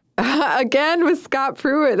room. Again, with Scott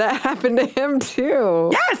Pruitt, that happened to him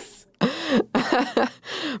too. Yes!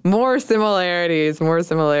 More similarities.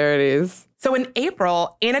 So in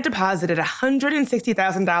April, Anna deposited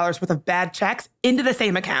 $160,000 worth of bad checks into the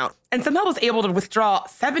same account, and somehow was able to withdraw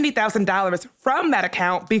 $70,000 from that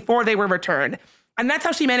account before they were returned. And that's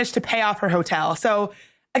how she managed to pay off her hotel. So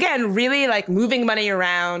again, really like moving money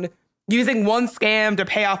around, using one scam to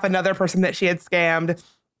pay off another person that she had scammed.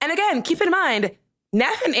 And again, keep in mind,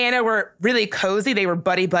 Neff and Anna were really cozy. They were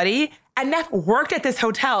buddy-buddy. And Neff worked at this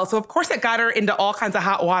hotel. So of course it got her into all kinds of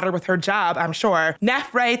hot water with her job, I'm sure.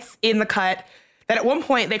 Neff writes in the cut that at one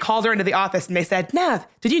point they called her into the office and they said, "Neff,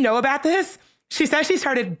 did you know about this?" She says she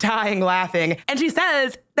started dying laughing. And she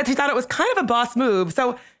says that she thought it was kind of a boss move.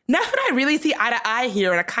 So Neff and I really see eye to eye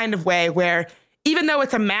here in a kind of way where even though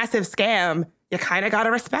it's a massive scam, you kind of got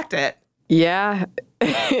to respect it. Yeah.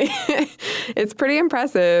 It's pretty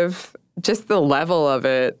impressive. Just the level of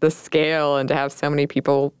it, the scale, and to have so many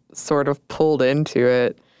people sort of pulled into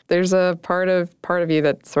it. There's a part of you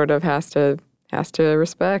that sort of has to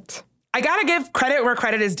respect. I gotta give credit where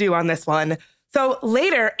credit is due on this one. So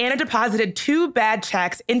later, Anna deposited 2 bad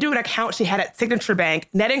checks into an account she had at Signature Bank,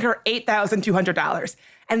 netting her $8,200.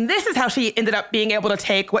 And this is how she ended up being able to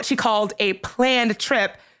take what she called a planned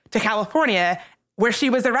trip to California, where she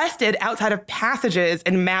was arrested outside of Passages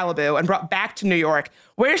in Malibu and brought back to New York,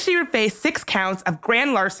 where she would face 6 counts of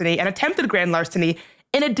grand larceny and attempted grand larceny,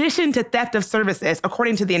 in addition to theft of services,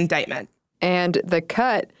 according to the indictment. And the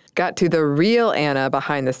cut got to the real Anna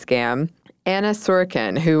behind the scam, Anna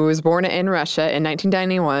Sorokin, who was born in Russia in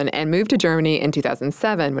 1991 and moved to Germany in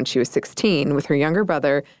 2007 when she was 16 with her younger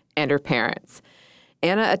brother and her parents.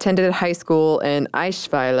 Anna attended high school in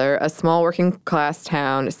Eichweiler, a small working-class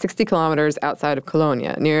town 60 kilometers outside of Cologne,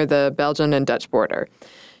 near the Belgian and Dutch border.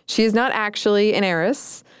 She is not actually an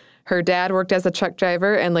heiress. Her dad worked as a truck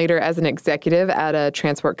driver and later as an executive at a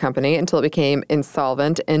transport company until it became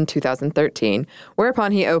insolvent in 2013,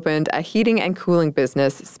 whereupon he opened a heating and cooling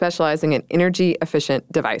business specializing in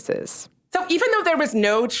energy-efficient devices. So even though there was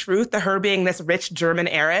no truth to her being this rich German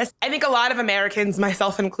heiress, I think a lot of Americans,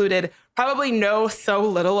 myself included, probably know so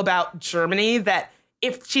little about Germany that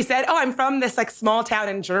if she said, oh, I'm from this small town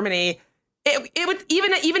in Germany, it would,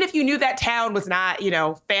 even if you knew that town was not,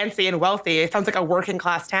 fancy and wealthy, it sounds like a working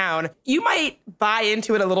class town, you might buy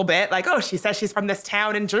into it a little bit. Like, oh, she says she's from this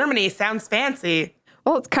town in Germany, sounds fancy.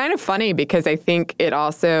 Well, it's kind of funny because I think it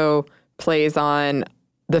also plays on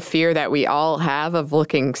the fear that we all have of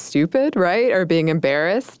looking stupid, right? Or being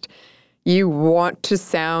embarrassed. You want to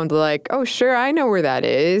sound like, oh, sure, I know where that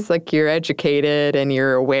is. Like you're educated and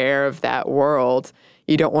you're aware of that world.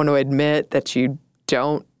 You don't want to admit that you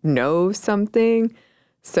don't know something.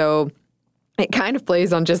 So it kind of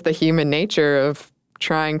plays on just the human nature of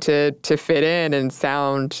trying to fit in and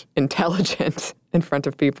sound intelligent in front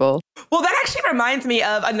of people. Well, that actually reminds me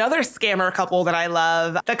of another scammer couple that I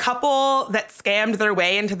love. The couple that scammed their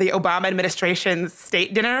way into the Obama administration's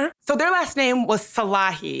state dinner. So their last name was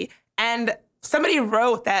Salahi. And somebody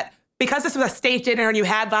wrote that because this was a state dinner and you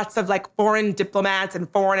had lots of foreign diplomats and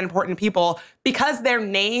foreign important people, because their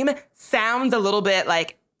name sounds a little bit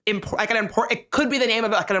it could be the name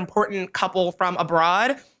of an important couple from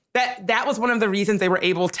abroad, that was one of the reasons they were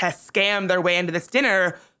able to scam their way into this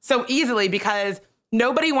dinner so easily, because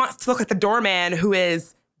nobody wants to look like the doorman who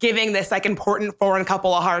is giving this important foreign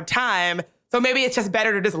couple a hard time. So maybe it's just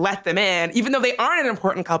better to just let them in, even though they aren't an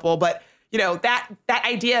important couple. But that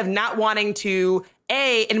idea of not wanting to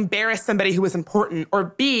A, embarrass somebody who was important, or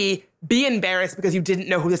B, be embarrassed because you didn't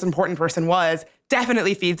know who this important person was,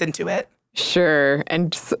 definitely feeds into it. Sure.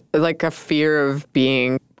 And just a fear of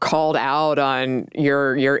being called out on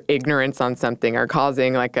your ignorance on something or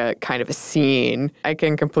causing a kind of a scene. I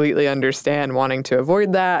can completely understand wanting to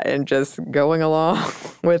avoid that and just going along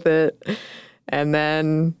with it. And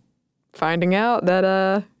then finding out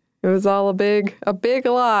that it was all a big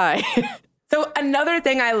lie. So another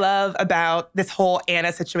thing I love about this whole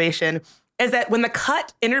Anna situation is that when the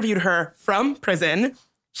Cut interviewed her from prison,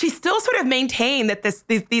 she still sort of maintained that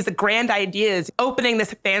these grand ideas, opening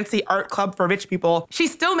this fancy art club for rich people, she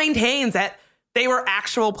still maintains that they were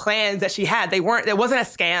actual plans that she had. It wasn't a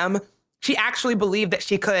scam. She actually believed that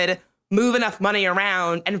she could move enough money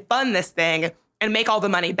around and fund this thing and make all the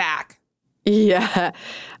money back. Yeah.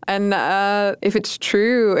 And if it's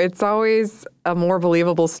true, it's always a more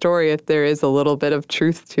believable story if there is a little bit of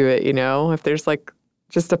truth to it, if there's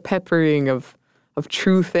just a peppering of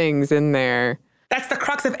true things in there. That's the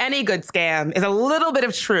crux of any good scam, is a little bit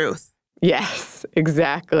of truth. Yes,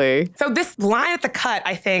 exactly. So this line at the Cut,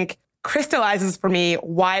 I think, crystallizes for me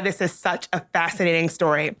why this is such a fascinating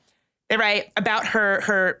story. They write about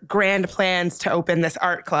her grand plans to open this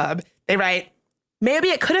art club. They write, maybe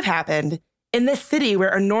it could have happened in this city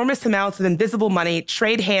where enormous amounts of invisible money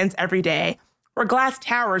trade hands every day, where glass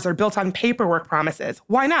towers are built on paperwork promises.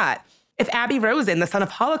 Why not? If Abby Rosen, the son of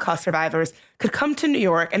Holocaust survivors, could come to New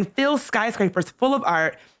York and fill skyscrapers full of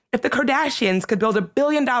art, if the Kardashians could build $1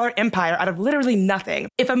 billion empire out of literally nothing,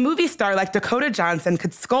 if a movie star like Dakota Johnson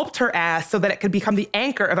could sculpt her ass so that it could become the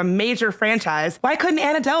anchor of a major franchise, why couldn't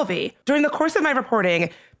Anna Delvey? During the course of my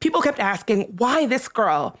reporting, people kept asking, why this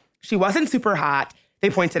girl? She wasn't super hot,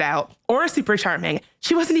 they pointed out, or super charming.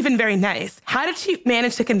 She wasn't even very nice. How did she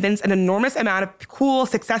manage to convince an enormous amount of cool,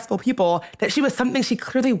 successful people that she was something she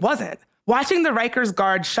clearly wasn't? Watching the Rikers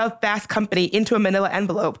guard shove Fast Company into a manila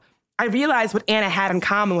envelope, I realized what Anna had in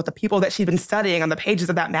common with the people that she'd been studying on the pages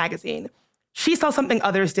of that magazine. She saw something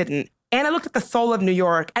others didn't. Anna looked at the soul of New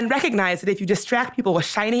York and recognized that if you distract people with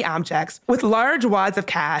shiny objects, with large wads of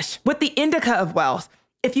cash, with the indica of wealth,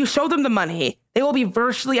 if you show them the money, they will be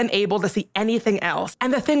virtually unable to see anything else.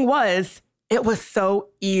 And the thing was, it was so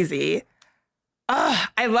easy.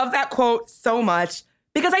 I love that quote so much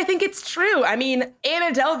Because I think it's true. I mean,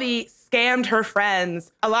 Anna Delvey scammed her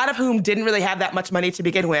friends, a lot of whom didn't really have that much money to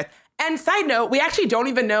begin with. And side note, we actually don't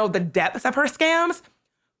even know the depths of her scams.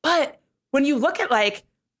 But when you look at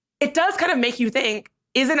it does kind of make you think,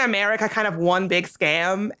 isn't America kind of one big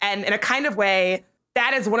scam? And in a kind of way,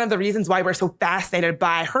 that is one of the reasons why we're so fascinated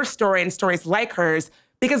by her story and stories like hers,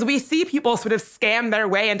 because we see people sort of scam their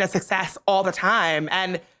way into success all the time.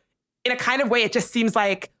 And in a kind of way, it just seems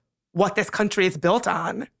like what this country is built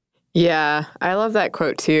on. Yeah, I love that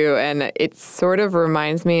quote too. And it sort of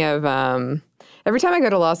reminds me of every time I go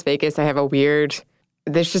to Las Vegas,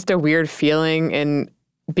 there's just a weird feeling in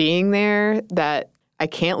being there that I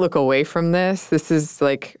can't look away from this. This is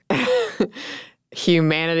like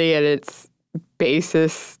humanity at its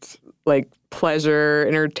basest, like pleasure,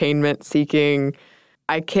 entertainment seeking.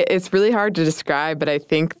 It's really hard to describe, but I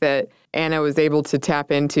think that Anna was able to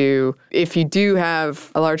tap into, if you do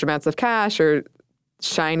have a large amounts of cash or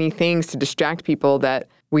shiny things to distract people, that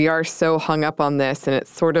we are so hung up on this, and it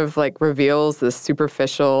sort of like reveals this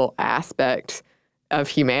superficial aspect of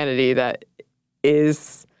humanity that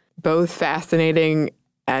is both fascinating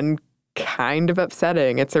and kind of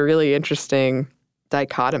upsetting. It's a really interesting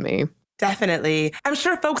dichotomy. Definitely. I'm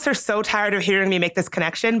sure folks are so tired of hearing me make this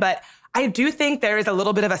connection, but I do think there is a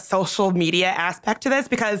little bit of a social media aspect to this,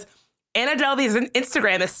 because Anna Delvey's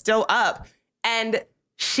Instagram is still up, and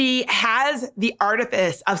she has the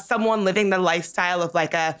artifice of someone living the lifestyle of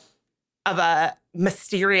a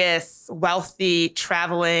mysterious, wealthy,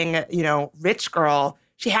 traveling, rich girl.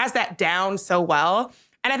 She has that down so well.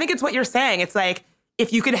 And I think it's what you're saying. It's like,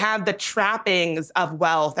 if you could have the trappings of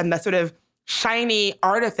wealth and the sort of shiny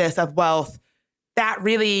artifice of wealth, that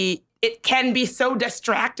really, it can be so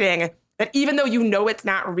distracting that even though you know it's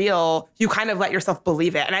not real, you kind of let yourself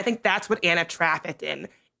believe it. And I think that's what Anna trafficked in.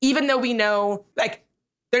 Even though we know,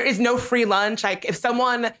 there is no free lunch. If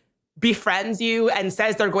someone befriends you and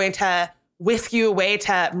says they're going to whisk you away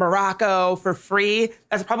to Morocco for free,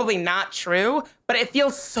 that's probably not true. But it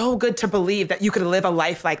feels so good to believe that you could live a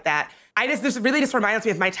life like that. This really just reminds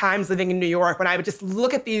me of my times living in New York, when I would just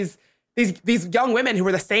look at these young women who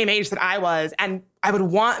were the same age that I was, and I would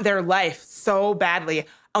want their life so badly.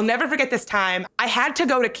 I'll never forget this time. I had to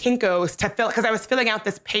go to Kinko's because I was filling out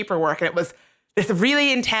this paperwork, and it was this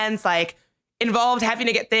really intense, involved having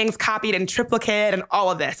to get things copied in triplicate and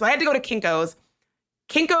all of this. So I had to go to Kinko's.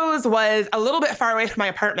 Kinko's was a little bit far away from my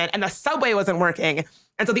apartment, and the subway wasn't working.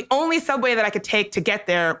 And so the only subway that I could take to get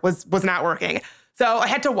there was not working. So I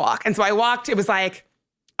had to walk. And so I walked. It was like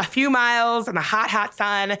a few miles in the hot, hot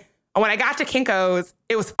sun. And when I got to Kinko's,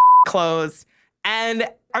 it was closed. And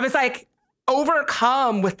I was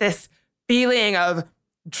overcome with this feeling of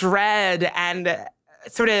dread and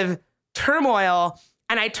sort of turmoil.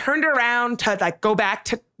 And I turned around to go back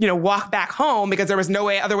to, walk back home, because there was no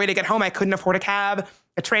other way to get home. I couldn't afford a cab.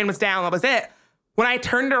 The train was down. That was it. When I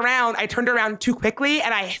turned around too quickly,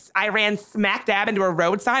 and I ran smack dab into a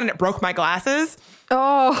road sign, and it broke my glasses.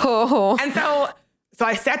 Oh. And so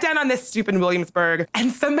I sat down on this stoop in Williamsburg,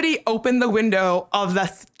 and somebody opened the window of the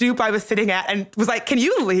stoop I was sitting at and was like, "Can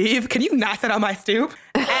you leave? Can you not sit on my stoop?"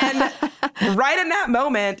 And right in that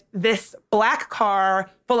moment, this black car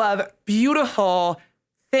full of beautiful,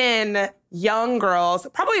 thin, young girls,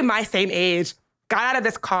 probably my same age, got out of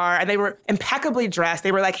this car, and they were impeccably dressed.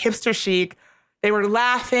 They were hipster chic. They were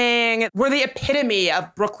laughing, were the epitome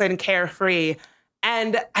of Brooklyn carefree.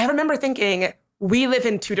 And I remember thinking, we live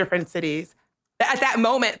in two different cities. At that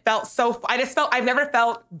moment I've never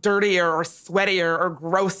felt dirtier or sweatier or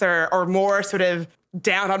grosser or more sort of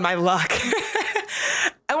down on my luck.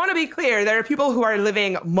 I want to be clear, there are people who are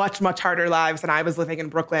living much, much harder lives than I was living in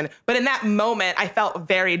Brooklyn. But in that moment, I felt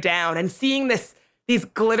very down. And seeing these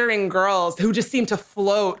glittering girls who just seemed to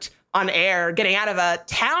float on air, getting out of a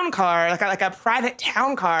town car, like a private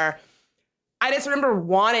town car, I just remember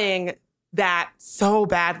wanting that so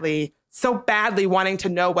badly wanting to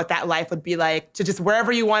know what that life would be like, to just wherever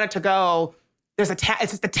you wanted to go, it's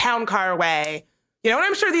just a town car away. And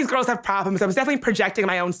I'm sure these girls have problems. I was definitely projecting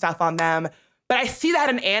my own stuff on them. But I see that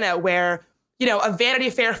in Anna, where, a Vanity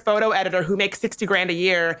Fair photo editor who makes $60,000 a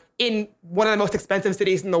year in one of the most expensive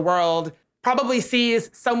cities in the world probably sees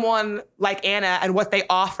someone like Anna and what they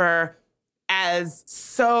offer as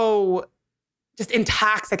so just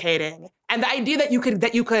intoxicating. And the idea that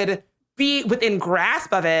you could be within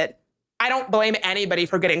grasp of it, I don't blame anybody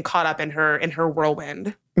for getting caught up in her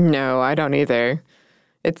whirlwind. No, I don't either.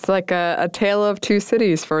 It's like a tale of two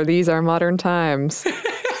cities for these are modern times.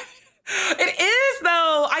 It is,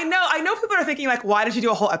 though. I know people are thinking, why did you do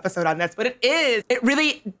a whole episode on this? But it is. It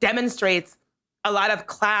really demonstrates a lot of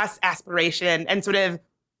class aspiration and sort of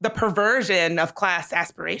the perversion of class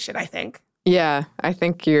aspiration, I think. Yeah, I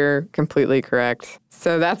think you're completely correct.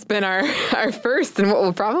 So that's been our first and what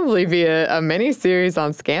will probably be a mini-series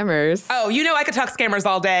on scammers. Oh, I could talk scammers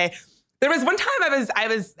all day. There was one time I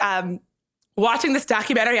was watching this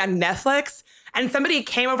documentary on Netflix, and somebody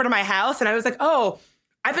came over to my house, and I was like, oh,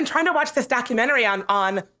 I've been trying to watch this documentary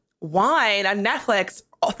on wine on Netflix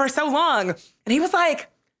for so long. And he was like,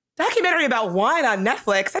 documentary about wine on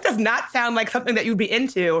Netflix? That does not sound like something that you'd be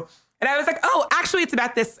into. And I was like, oh, actually, it's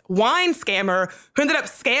about this wine scammer who ended up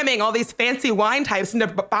scamming all these fancy wine types into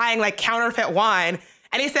buying like counterfeit wine.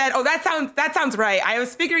 And he said, oh, that sounds right. I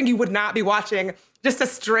was figuring you would not be watching just a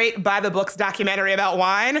straight by the books documentary about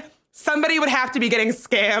wine. Somebody would have to be getting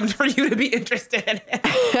scammed for you to be interested in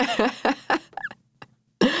it.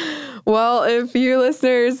 Well, if you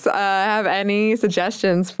listeners have any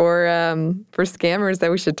suggestions for scammers that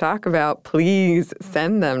we should talk about, please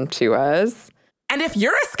send them to us. And if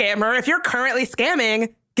you're a scammer, if you're currently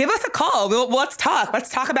scamming, give us a call. Let's talk. Let's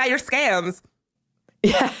talk about your scams.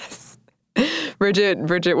 Yes.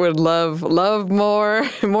 Bridget would love more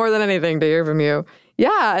than anything to hear from you.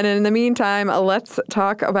 Yeah, and in the meantime, let's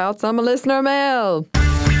talk about some listener mail.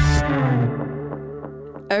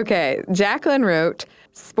 Okay, Jacqueline wrote,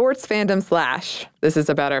 Sports fandom / this is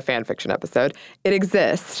about our fan fiction episode. It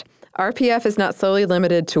exists. RPF is not solely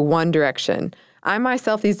limited to one direction. I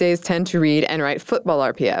myself these days tend to read and write football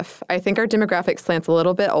RPF. I think our demographic slants a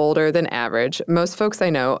little bit older than average. Most folks I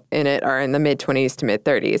know in it are in the mid-20s to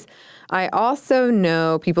mid-30s. I also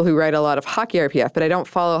know people who write a lot of hockey RPF, but I don't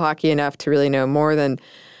follow hockey enough to really know more than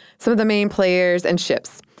some of the main players and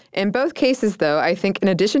ships. In both cases, though, I think in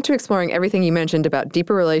addition to exploring everything you mentioned about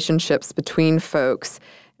deeper relationships between folks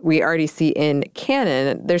we already see in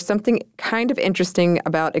canon, there's something kind of interesting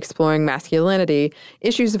about exploring masculinity,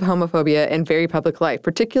 issues of homophobia, and very public life,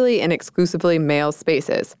 particularly in exclusively male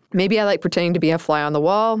spaces. Maybe I like pretending to be a fly on the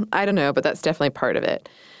wall. I don't know, but that's definitely part of it.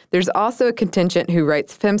 There's also a contingent who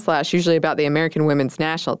writes fem / usually about the American women's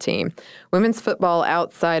national team. Women's football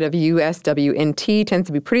outside of USWNT tends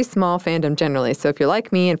to be pretty small fandom generally, so if you're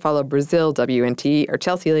like me and follow Brazil WNT or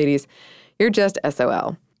Chelsea ladies, you're just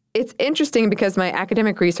SOL. It's interesting because my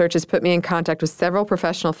academic research has put me in contact with several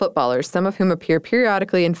professional footballers, some of whom appear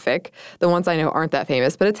periodically in fic. The ones I know aren't that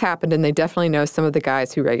famous, but it's happened, and they definitely know some of the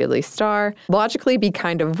guys who regularly star. Logically be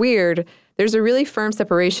kind of weird. There's a really firm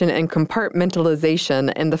separation and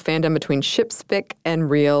compartmentalization in the fandom between ships fic and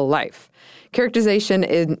real life. Characterization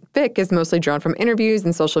in fic is mostly drawn from interviews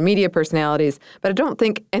and social media personalities, but I don't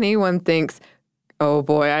think anyone thinks, oh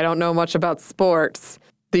boy, I don't know much about sports.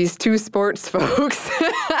 These two sports folks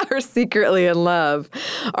are secretly in love,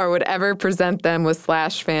 or would ever present them with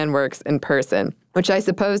 / fan works in person, which I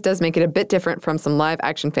suppose does make it a bit different from some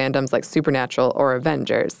live-action fandoms like Supernatural or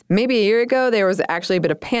Avengers. Maybe a year ago, there was actually a bit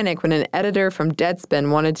of panic when an editor from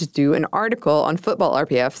Deadspin wanted to do an article on football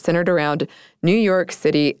RPF centered around New York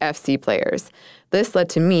City FC players. This led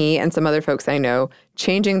to me and some other folks I know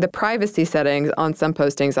changing the privacy settings on some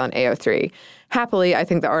postings on AO3. Happily, I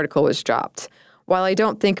think the article was dropped. While I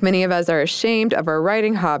don't think many of us are ashamed of our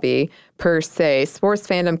writing hobby, per se, sports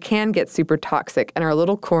fandom can get super toxic, and our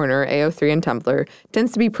little corner, AO3 and Tumblr,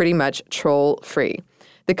 tends to be pretty much troll-free.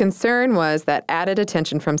 The concern was that added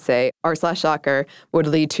attention from, say, r/soccer would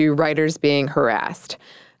lead to writers being harassed.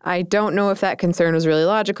 I don't know if that concern was really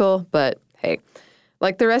logical, but hey.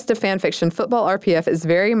 Like the rest of fanfiction, football RPF is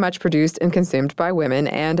very much produced and consumed by women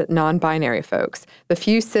and non-binary folks. The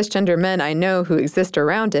few cisgender men I know who exist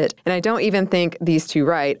around it, and I don't even think these two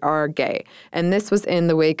write, are gay. And this was in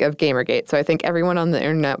the wake of Gamergate, so I think everyone on the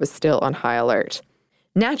internet was still on high alert.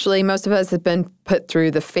 Naturally, most of us have been put through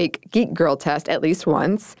the fake geek girl test at least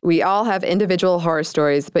once. We all have individual horror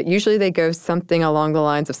stories, but usually they go something along the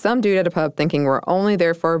lines of some dude at a pub thinking we're only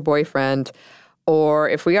there for a boyfriend, or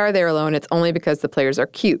if we are there alone, it's only because the players are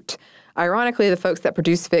cute. Ironically, the folks that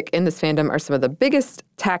produce fic in this fandom are some of the biggest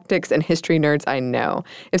tactics and history nerds I know.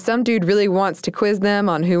 If some dude really wants to quiz them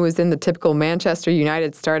on who was in the typical Manchester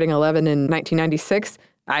United starting 11 in 1996,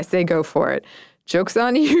 I say go for it. Joke's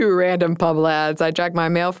on you, random pub lads. I drag my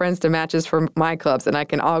male friends to matches for my clubs, and I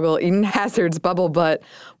can ogle Eden Hazard's bubble butt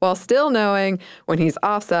while still knowing when he's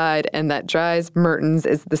offside and that Dries Mertens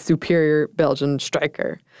is the superior Belgian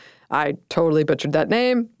striker. I totally butchered that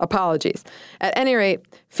name. Apologies. At any rate,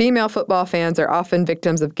 female football fans are often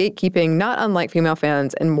victims of gatekeeping, not unlike female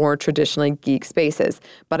fans in more traditionally geek spaces.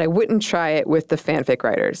 But I wouldn't try it with the fanfic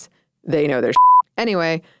writers. They know their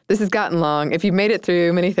Anyway, this has gotten long. If you've made it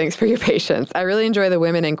through, many thanks for your patience. I really enjoy the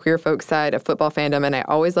women and queer folk side of football fandom, and I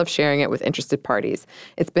always love sharing it with interested parties.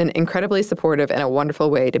 It's been incredibly supportive and a wonderful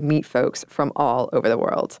way to meet folks from all over the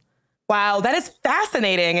world. Wow, that is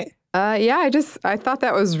fascinating. Yeah, I thought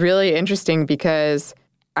that was really interesting because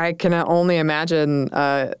I can only imagine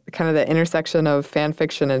kind of the intersection of fan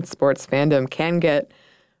fiction and sports fandom can get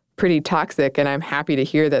pretty toxic. And I'm happy to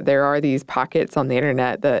hear that there are these pockets on the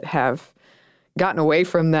internet that have gotten away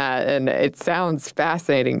from that. And it sounds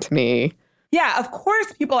fascinating to me. Yeah, of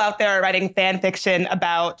course people out there are writing fan fiction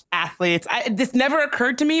about athletes. This never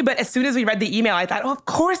occurred to me, but as soon as we read the email, I thought, oh, of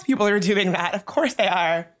course people are doing that. Of course they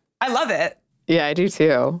are. I love it. Yeah, I do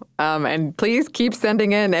too. And please keep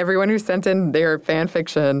sending in everyone who sent in their fan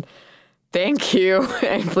fiction. Thank you.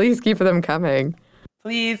 And please keep them coming.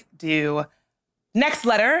 Please do. Next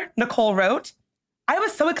letter, Nicole wrote, I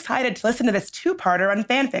was so excited to listen to this two-parter on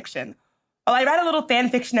fan fiction. While I read a little fan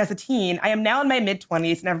fiction as a teen, I am now in my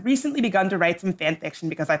mid-20s and have recently begun to write some fan fiction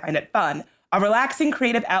because I find it fun, a relaxing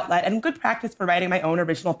creative outlet, and good practice for writing my own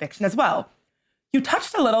original fiction as well. You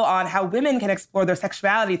touched a little on how women can explore their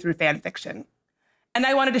sexuality through fan fiction, and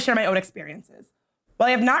I wanted to share my own experiences. While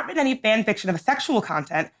I have not written any fan fiction of sexual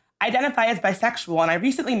content, I identify as bisexual, and I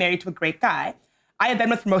recently married to a great guy I have been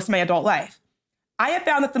with for most of my adult life. I have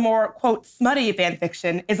found that the more, quote, smutty fan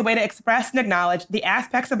fiction is a way to express and acknowledge the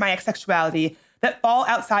aspects of my sexuality that fall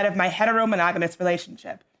outside of my hetero-monogamous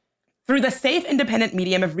relationship. Through the safe, independent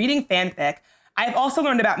medium of reading fanfic, I have also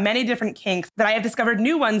learned about many different kinks that I have discovered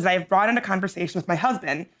new ones that I have brought into conversation with my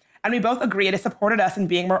husband, and we both agree it has supported us in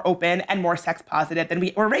being more open and more sex positive than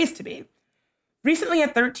we were raised to be. Recently, a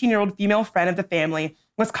 13-year-old female friend of the family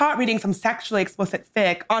was caught reading some sexually explicit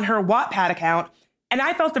fic on her Wattpad account, and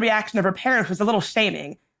I felt the reaction of her parents was a little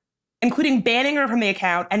shaming, including banning her from the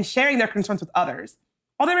account and sharing their concerns with others.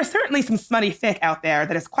 While there is certainly some smutty fic out there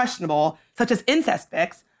that is questionable, such as incest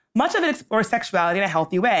fics, much of it explores sexuality in a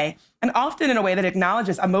healthy way, and often in a way that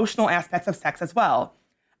acknowledges emotional aspects of sex as well.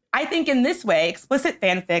 I think in this way, explicit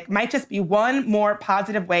fanfic might just be one more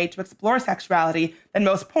positive way to explore sexuality than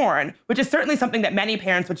most porn, which is certainly something that many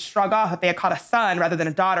parents would shrug off if they had caught a son rather than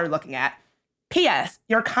a daughter looking at. P.S.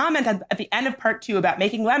 Your comment at the end of part 2 about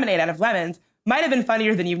making lemonade out of lemons might have been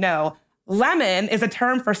funnier than you know. Lemon is a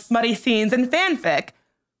term for smutty scenes in fanfic.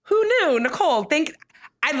 Who knew? Nicole,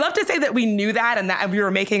 I'd love to say that we knew that and that we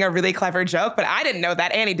were making a really clever joke, but I didn't know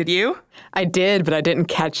that. Annie, did you? I did, but I didn't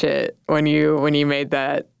catch it when you made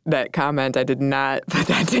that comment. I did not put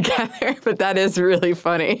that together, but that is really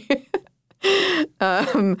funny.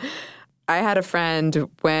 I had a friend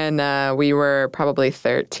when we were probably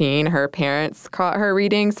 13. Her parents caught her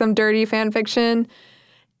reading some dirty fan fiction.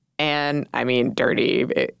 And I mean, dirty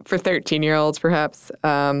for 13-year-olds, perhaps.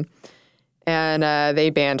 And they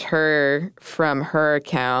banned her from her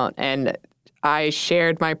account. And I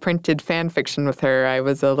shared my printed fan fiction with her. I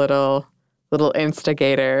was a little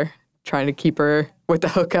instigator trying to keep her with the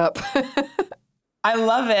hookup. I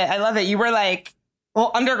love it. I love it. You were like,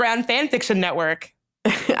 well, underground fan fiction network.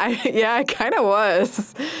 I kind of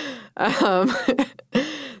was.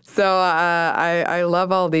 So I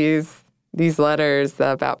love all these letters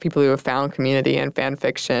about people who have found community in fan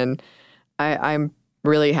fiction. I'm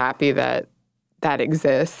really happy that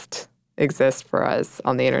exists for us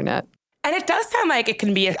on the internet. And it does sound like it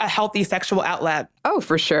can be a healthy sexual outlet. Oh,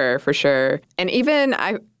 for sure. And even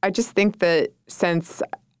I just think that since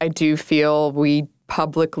I do feel we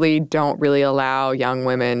publicly don't really allow young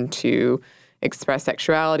women to express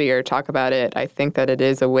sexuality or talk about it, I think that it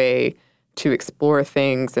is a way to explore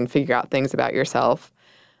things and figure out things about yourself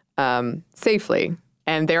safely.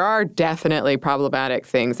 And there are definitely problematic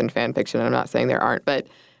things in fan fiction. I'm not saying there aren't, but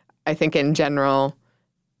I think in general,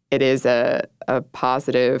 it is a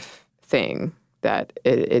positive thing that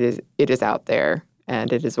it is out there,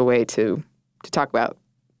 and it is a way to talk about,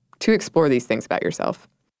 to explore these things about yourself.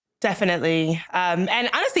 Definitely. And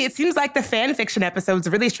honestly, it seems like the fan fiction episodes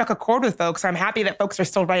really struck a chord with folks. So I'm happy that folks are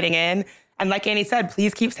still writing in. And like Annie said,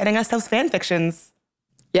 please keep sending us those fan fictions.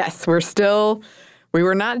 Yes, we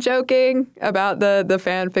were not joking about the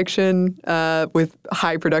fan fiction with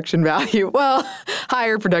high production value. Well,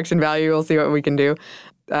 higher production value. We'll see what we can do.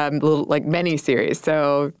 Little, like mini series.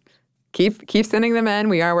 So keep sending them in.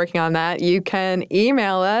 We are working on that. You can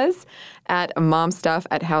email us at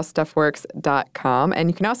momstuff@howstuffworks.com. And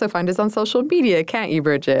you can also find us on social media, can't you,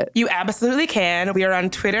 Bridget? You absolutely can. We are on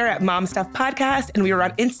Twitter at momstuffpodcast, and we are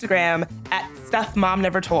on Instagram at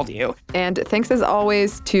stuffmomnevertoldyou. And thanks as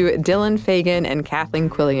always to Dylan Fagan and Kathleen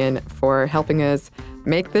Quillian for helping us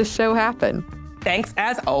make this show happen. Thanks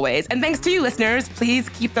as always. And thanks to you, listeners. Please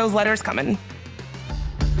keep those letters coming.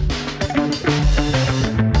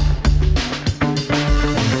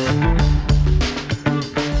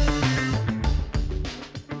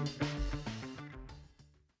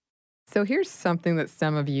 So here's something that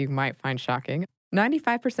some of you might find shocking.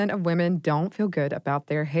 95% of women don't feel good about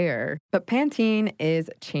their hair, but Pantene is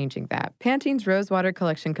changing that. Pantene's Rosewater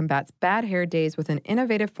collection combats bad hair days with an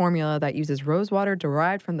innovative formula that uses rosewater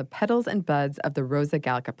derived from the petals and buds of the Rosa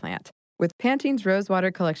gallica plant. With Pantene's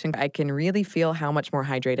Rosewater collection, I can really feel how much more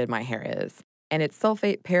hydrated my hair is. And it's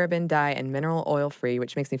sulfate, paraben, dye, and mineral oil free,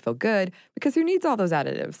 which makes me feel good because who needs all those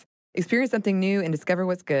additives? Experience something new and discover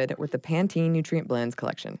what's good with the Pantene Nutrient Blends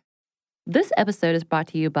collection. This episode is brought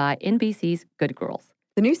to you by NBC's Good Girls.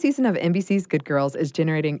 The new season of NBC's Good Girls is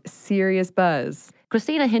generating serious buzz.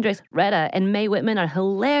 Christina Hendricks, Retta, and Mae Whitman are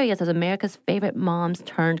hilarious as America's favorite moms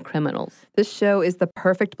turned criminals. This show is the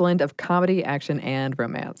perfect blend of comedy, action, and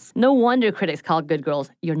romance. No wonder critics call Good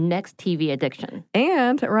Girls your next TV addiction.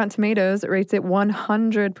 And Rotten Tomatoes rates it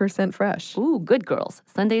 100% fresh. Ooh, Good Girls,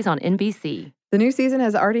 Sundays on NBC. The new season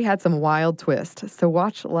has already had some wild twists, so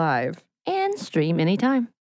watch live. And stream anytime.